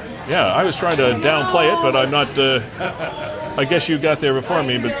 Yeah. I was trying to downplay it, but I'm not... I guess you got there before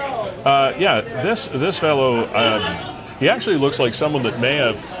me, but this fellow, he actually looks like someone that may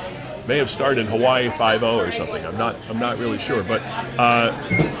have started Hawaii 5-0 or something. I'm not really sure, but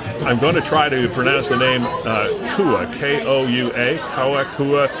I'm going to try to pronounce the name Kua, K-O-U-A,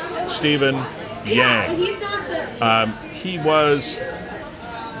 Kua Stephen Yang. He was.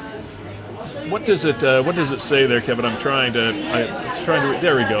 What does it say there, Kevin? I'm trying to.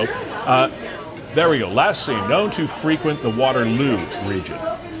 There we go. There we go. Last seen, known to frequent the Waterloo region.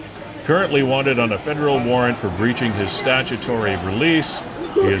 Currently wanted on a federal warrant for breaching his statutory release.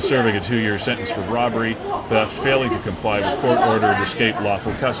 He is serving a 2-year sentence for robbery, theft, failing to comply with court order, and escape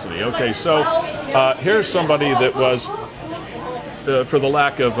lawful custody. Okay, so here's somebody that was, for the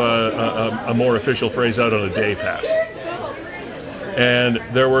lack of a more official phrase, out on a day pass. And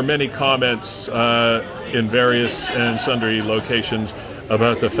there were many comments in various and sundry locations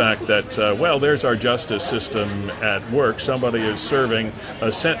about the fact that, well, there's our justice system at work. Somebody is serving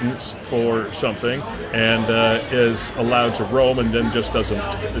a sentence for something and is allowed to roam and then just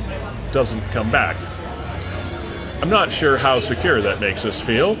doesn't come back. I'm not sure how secure that makes us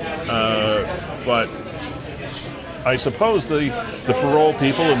feel, but I suppose the parole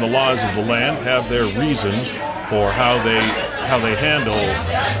people and the laws of the land have their reasons for how they handle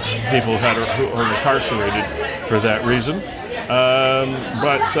people who are incarcerated for that reason.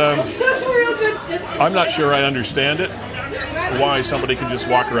 But I'm not sure I understand it, why somebody can just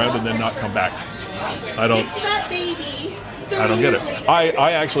walk around and then not come back. I don't get it.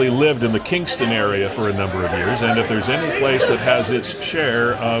 I actually lived in the Kingston area for a number of years, and if there's any place that has its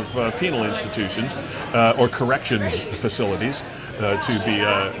share of penal institutions or corrections facilities,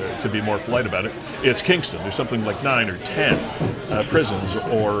 to be more polite about it, it's Kingston. There's something like 9 or 10 prisons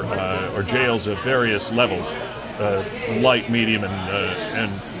or jails of various levels, light, medium,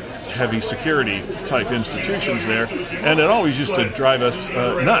 and heavy security type institutions there, and it always used to drive us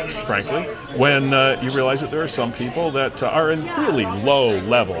nuts, frankly, when you realize that there are some people that are in really low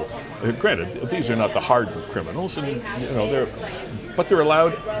level. Granted, these are not the hardened criminals, and but they're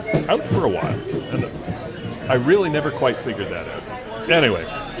allowed out for a while, and I really never quite figured that out. Anyway,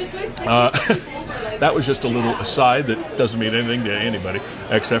 that was just a little aside that doesn't mean anything to anybody,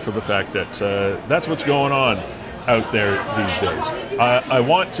 except for the fact that that's what's going on out there these days. I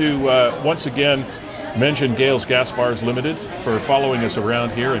want to once again mention Gales Gas Bars Limited for following us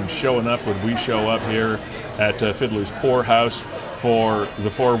around here and showing up when we show up here at Fiddler's Poorhouse for the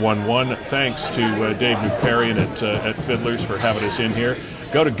 411. Thanks to Dave Newparian at Fiddler's for having us in here.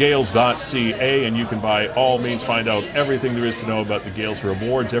 Go to gales.ca and you can by all means find out everything there is to know about the Gales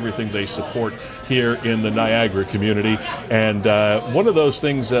Rewards, everything they support here in the Niagara community. And one of those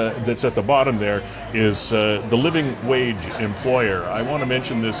things that's at the bottom there is the living wage employer. I want to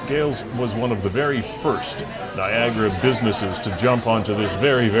mention this. Gales was one of the very first Niagara businesses to jump onto this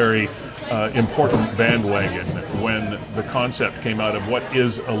very, very important bandwagon when the concept came out of what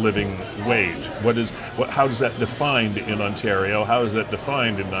is a living wage. How is that defined in Ontario? How is that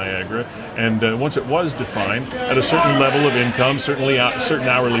defined in Niagara? And once it was defined at a certain level of income, certain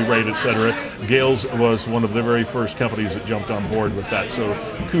hourly rate, etc., Gales was one of the very first companies that jumped on board with that. So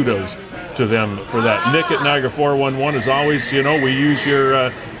kudos to them for that. Nick at Niagara 411, as always, we use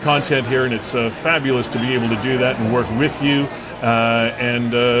your content here, and it's fabulous to be able to do that and work with you.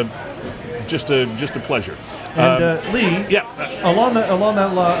 Just a pleasure. And Lee, along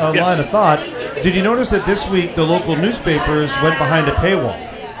that line of thought, did you notice that this week the local newspapers went behind a paywall?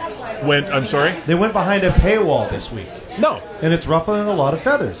 I'm sorry? They went behind a paywall this week. No. And it's ruffling a lot of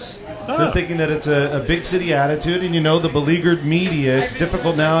feathers. They're thinking that it's a big city attitude, and the beleaguered media, it's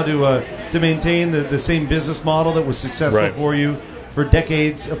difficult now to maintain the same business model that was successful for you for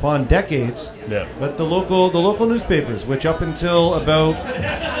decades upon decades. Yeah. But the local newspapers, which up until about,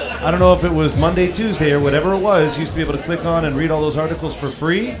 I don't know if it was Monday, Tuesday, or whatever it was, used to be able to click on and read all those articles for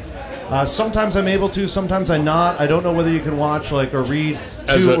free. Sometimes I'm able to, sometimes I'm not. I don't know whether you can watch or read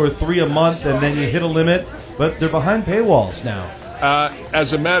 2 or 3 a month, and then you hit a limit. But they're behind paywalls now.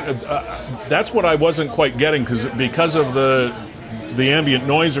 As a matter, that's what I wasn't quite getting because of the ambient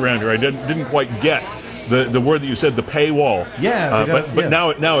noise around here. I didn't quite get the word that you said, the paywall. Yeah. But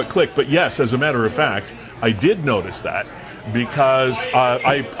now it clicked. But yes, as a matter of fact, I did notice that because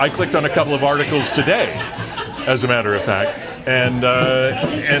I clicked on a couple of articles today, as a matter of fact, and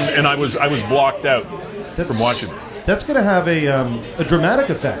I was blocked out from watching. That's going to have a dramatic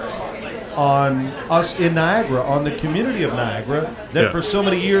effect on us in Niagara, on the community of Niagara, that Yeah. for so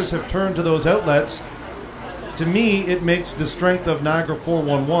many years have turned to those outlets. To me, it makes the strength of Niagara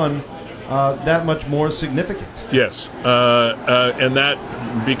 411 that much more significant. Yes, and that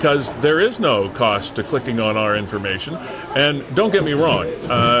because there is no cost to clicking on our information. And don't get me wrong,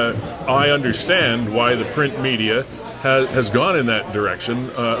 I understand why the print media has gone in that direction.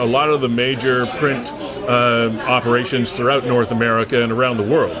 A lot of the major print operations throughout North America and around the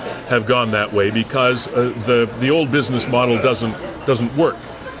world have gone that way because the old business model doesn't work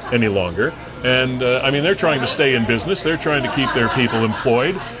any longer. And I mean, they're trying to stay in business. They're trying to keep their people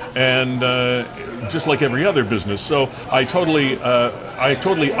employed, and just like every other business. So I totally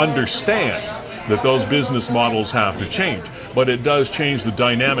understand that those business models have to change. But it does change the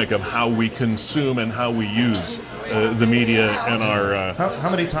dynamic of how we consume and how we use the media and our. How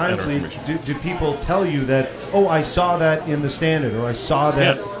many times and our do people tell you that, oh, I saw that in the Standard, or I saw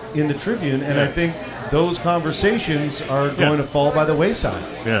that in the Tribune, and I think those conversations are going to fall by the wayside.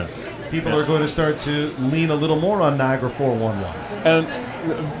 Yeah. People are going to start to lean a little more on Niagara 411. And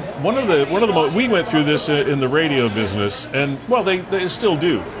we went through this in the radio business, and well, they still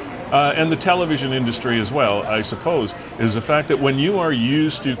do, and the television industry as well, I suppose, is the fact that when you are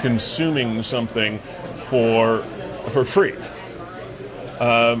used to consuming something for free,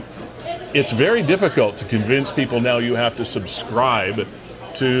 it's very difficult to convince people now you have to subscribe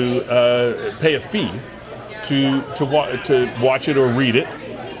to pay a fee to watch it or read it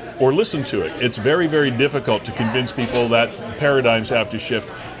or listen to it. It's very, very difficult to convince people that paradigms have to shift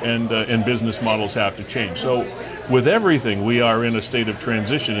and business models have to change. So with everything, we are in a state of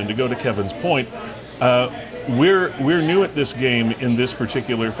transition. And to go to Kevin's point, we're new at this game in this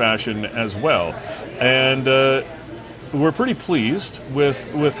particular fashion as well. And we're pretty pleased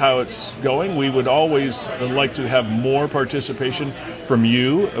with how it's going. We would always like to have more participation from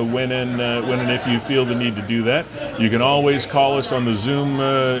you when and if you feel the need to do that. You can always call us on the Zoom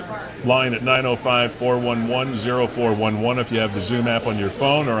line at 905-411-0411 if you have the Zoom app on your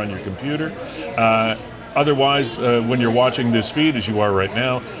phone or on your computer. Otherwise, when you're watching this feed, as you are right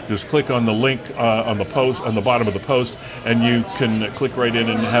now, just click on the link on the post on the bottom of the post, and you can click right in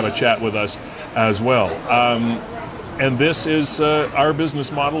and have a chat with us as well. And this is our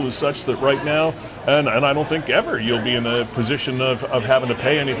business model is such that right now, and I don't think ever you'll be in a position of having to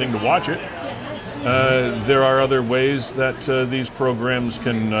pay anything to watch it. There are other ways that these programs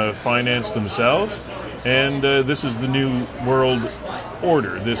can finance themselves, and this is the new world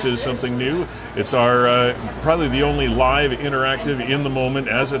order. This is something new. It's our probably the only live, interactive, in the moment,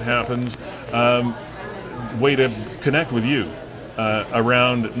 as it happens, way to connect with you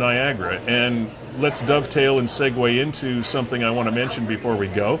around Niagara. And let's dovetail and segue into something I want to mention before we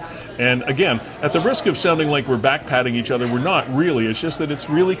go. And again, at the risk of sounding like we're back-patting each other, we're not really. It's just that it's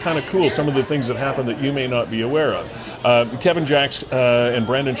really kind of cool, some of the things that happen that you may not be aware of. Kevin Jacks and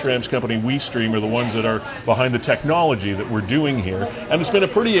Brandon Schramm's company, WeStream, are the ones that are behind the technology that we're doing here. And it's been a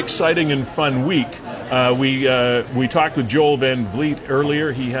pretty exciting and fun week. We talked with Joel Van Vliet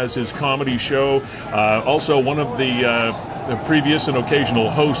earlier. He has his comedy show. Also, one of the previous and occasional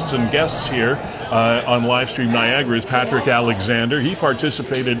hosts and guests here on Livestream Niagara is Patrick Alexander. He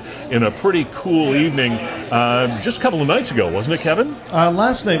participated in a pretty cool evening just a couple of nights ago, wasn't it, Kevin?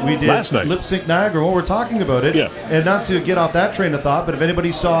 Last night we did Lip Sync Niagara. Well, we're talking about it. Yeah. And not to get off that train of thought, but if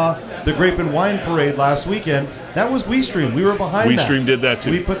anybody saw the Grape and Wine Parade last weekend, that was WeStream. We were behind that. WeStream did that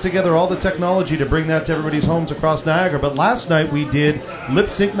too. We put together all the technology to bring that to everybody's homes across Niagara. But last night we did Lip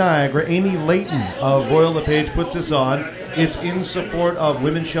Sync Niagara. Amy Layton of Royal LePage puts us on. It's in support of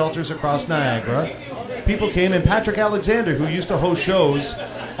women's shelters across Niagara. People came, and Patrick Alexander, who used to host shows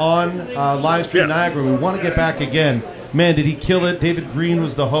on Livestream Niagara, we want to get back again. Man, did he kill it. David Green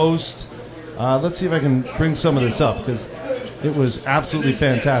was the host. Let's see if I can bring some of this up, because it was absolutely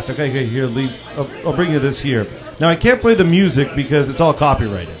fantastic. Okay, here, Lee, I'll bring you this here. Now, I can't play the music because it's all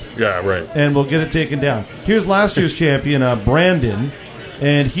copyrighted. Yeah, right. And we'll get it taken down. Here's last year's champion, Brandon,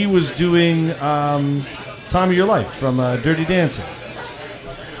 and he was doing Time of Your Life from Dirty Dancing.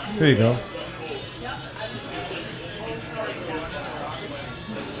 Here you go.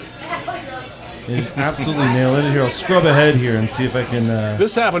 He's absolutely nailing it. Here, I'll scrub ahead here and see if I can...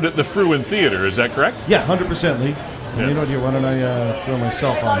 This happened at the Fruin Theater, is that correct? Yeah, 100%, Lee. And you know what, here, why don't I throw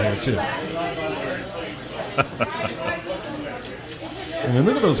myself on here, too? I mean,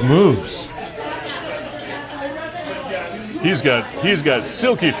 look at those moves. He's got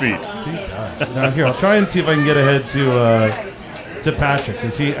silky feet. He does. Now, here, I'll try and see if I can get ahead to Patrick,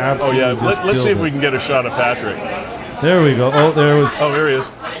 because he absolutely let's see if we can get a shot of Patrick. There we go. Oh, there was... Oh, there he is.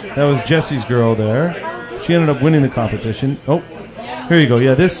 That was Jesse's girl there. She ended up winning the competition. Oh, Here you go.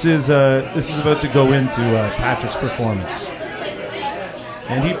 Yeah, this is about to go into Patrick's performance,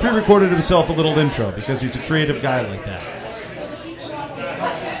 and he pre-recorded himself a little intro because he's a creative guy like that.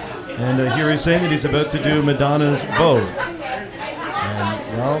 And here he's saying that he's about to do Madonna's Vogue.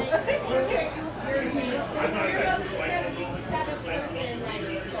 And well.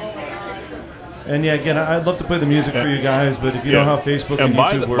 And yeah, again, I'd love to play the music for you guys, but if you know how Facebook and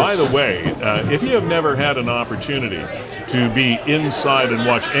YouTube works. By the way, if you have never had an opportunity to be inside and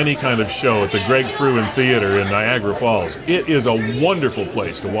watch any kind of show at the Greg Fruin Theater in Niagara Falls, it is a wonderful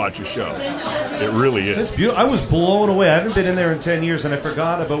place to watch a show. It really is. It's beautiful. I was blown away. I haven't been in there in 10 years, and I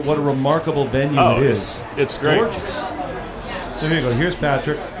forgot about what a remarkable venue it is. It's great. Gorgeous. So here you go. Here's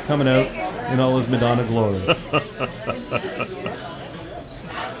Patrick coming out in all his Madonna glory.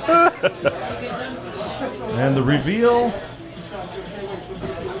 And the reveal.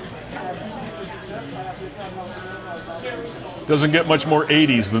 Doesn't get much more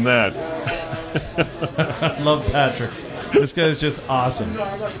 80s than that. I love Patrick. This guy's just awesome. Okay.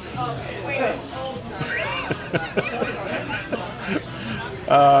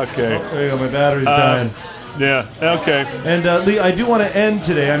 Oh, there you go. My battery's dying. Yeah, okay. And Lee, I do want to end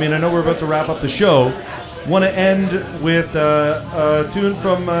today. I mean, I know we're about to wrap up the show. Want to end with a tune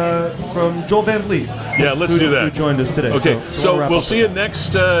from Joel Van Vliet. Yeah, let's do that. Who joined us today. Okay, so we'll see you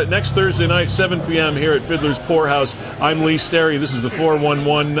that. next Thursday night, 7 p.m. here at Fiddler's Poorhouse. I'm Lee Sterry. This is the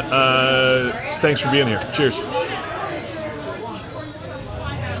 411. Thanks for being here. Cheers.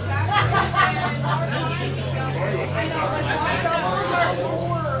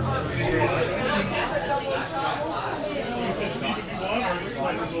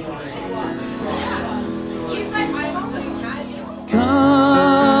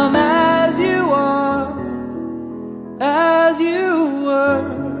 Come as you are, as you were,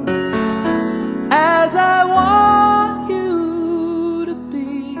 as I want you to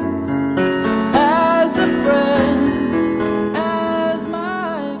be, as a friend, as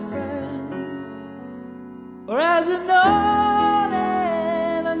my friend, or as a known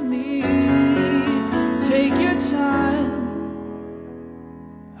enemy. Take your time,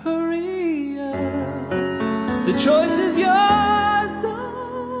 hurry up, the choice is yours.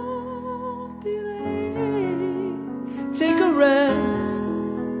 Take a rest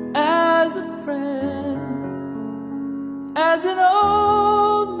as a friend, as an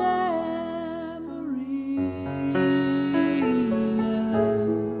old memory.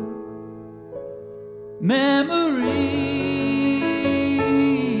 Memory.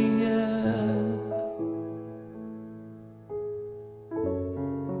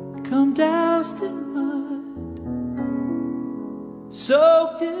 Come doused in mud,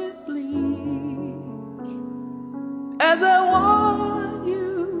 soaked in bleach, as I want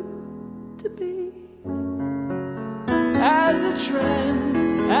you to be, as a trend,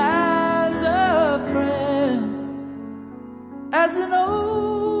 as a friend, as an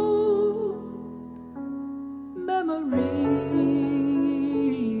old memory.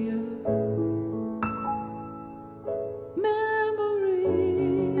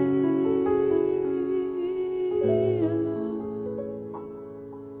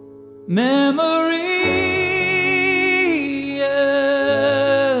 Memory.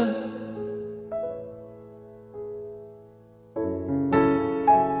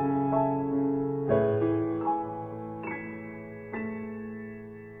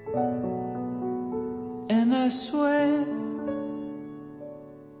 And I swear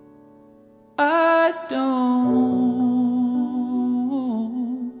I don't.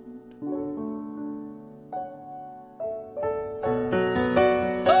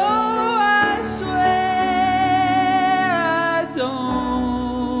 Oh, I swear I don't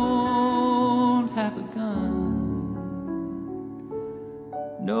have a gun.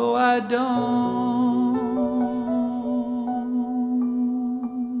 No, I don't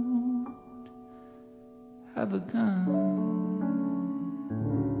have a gun.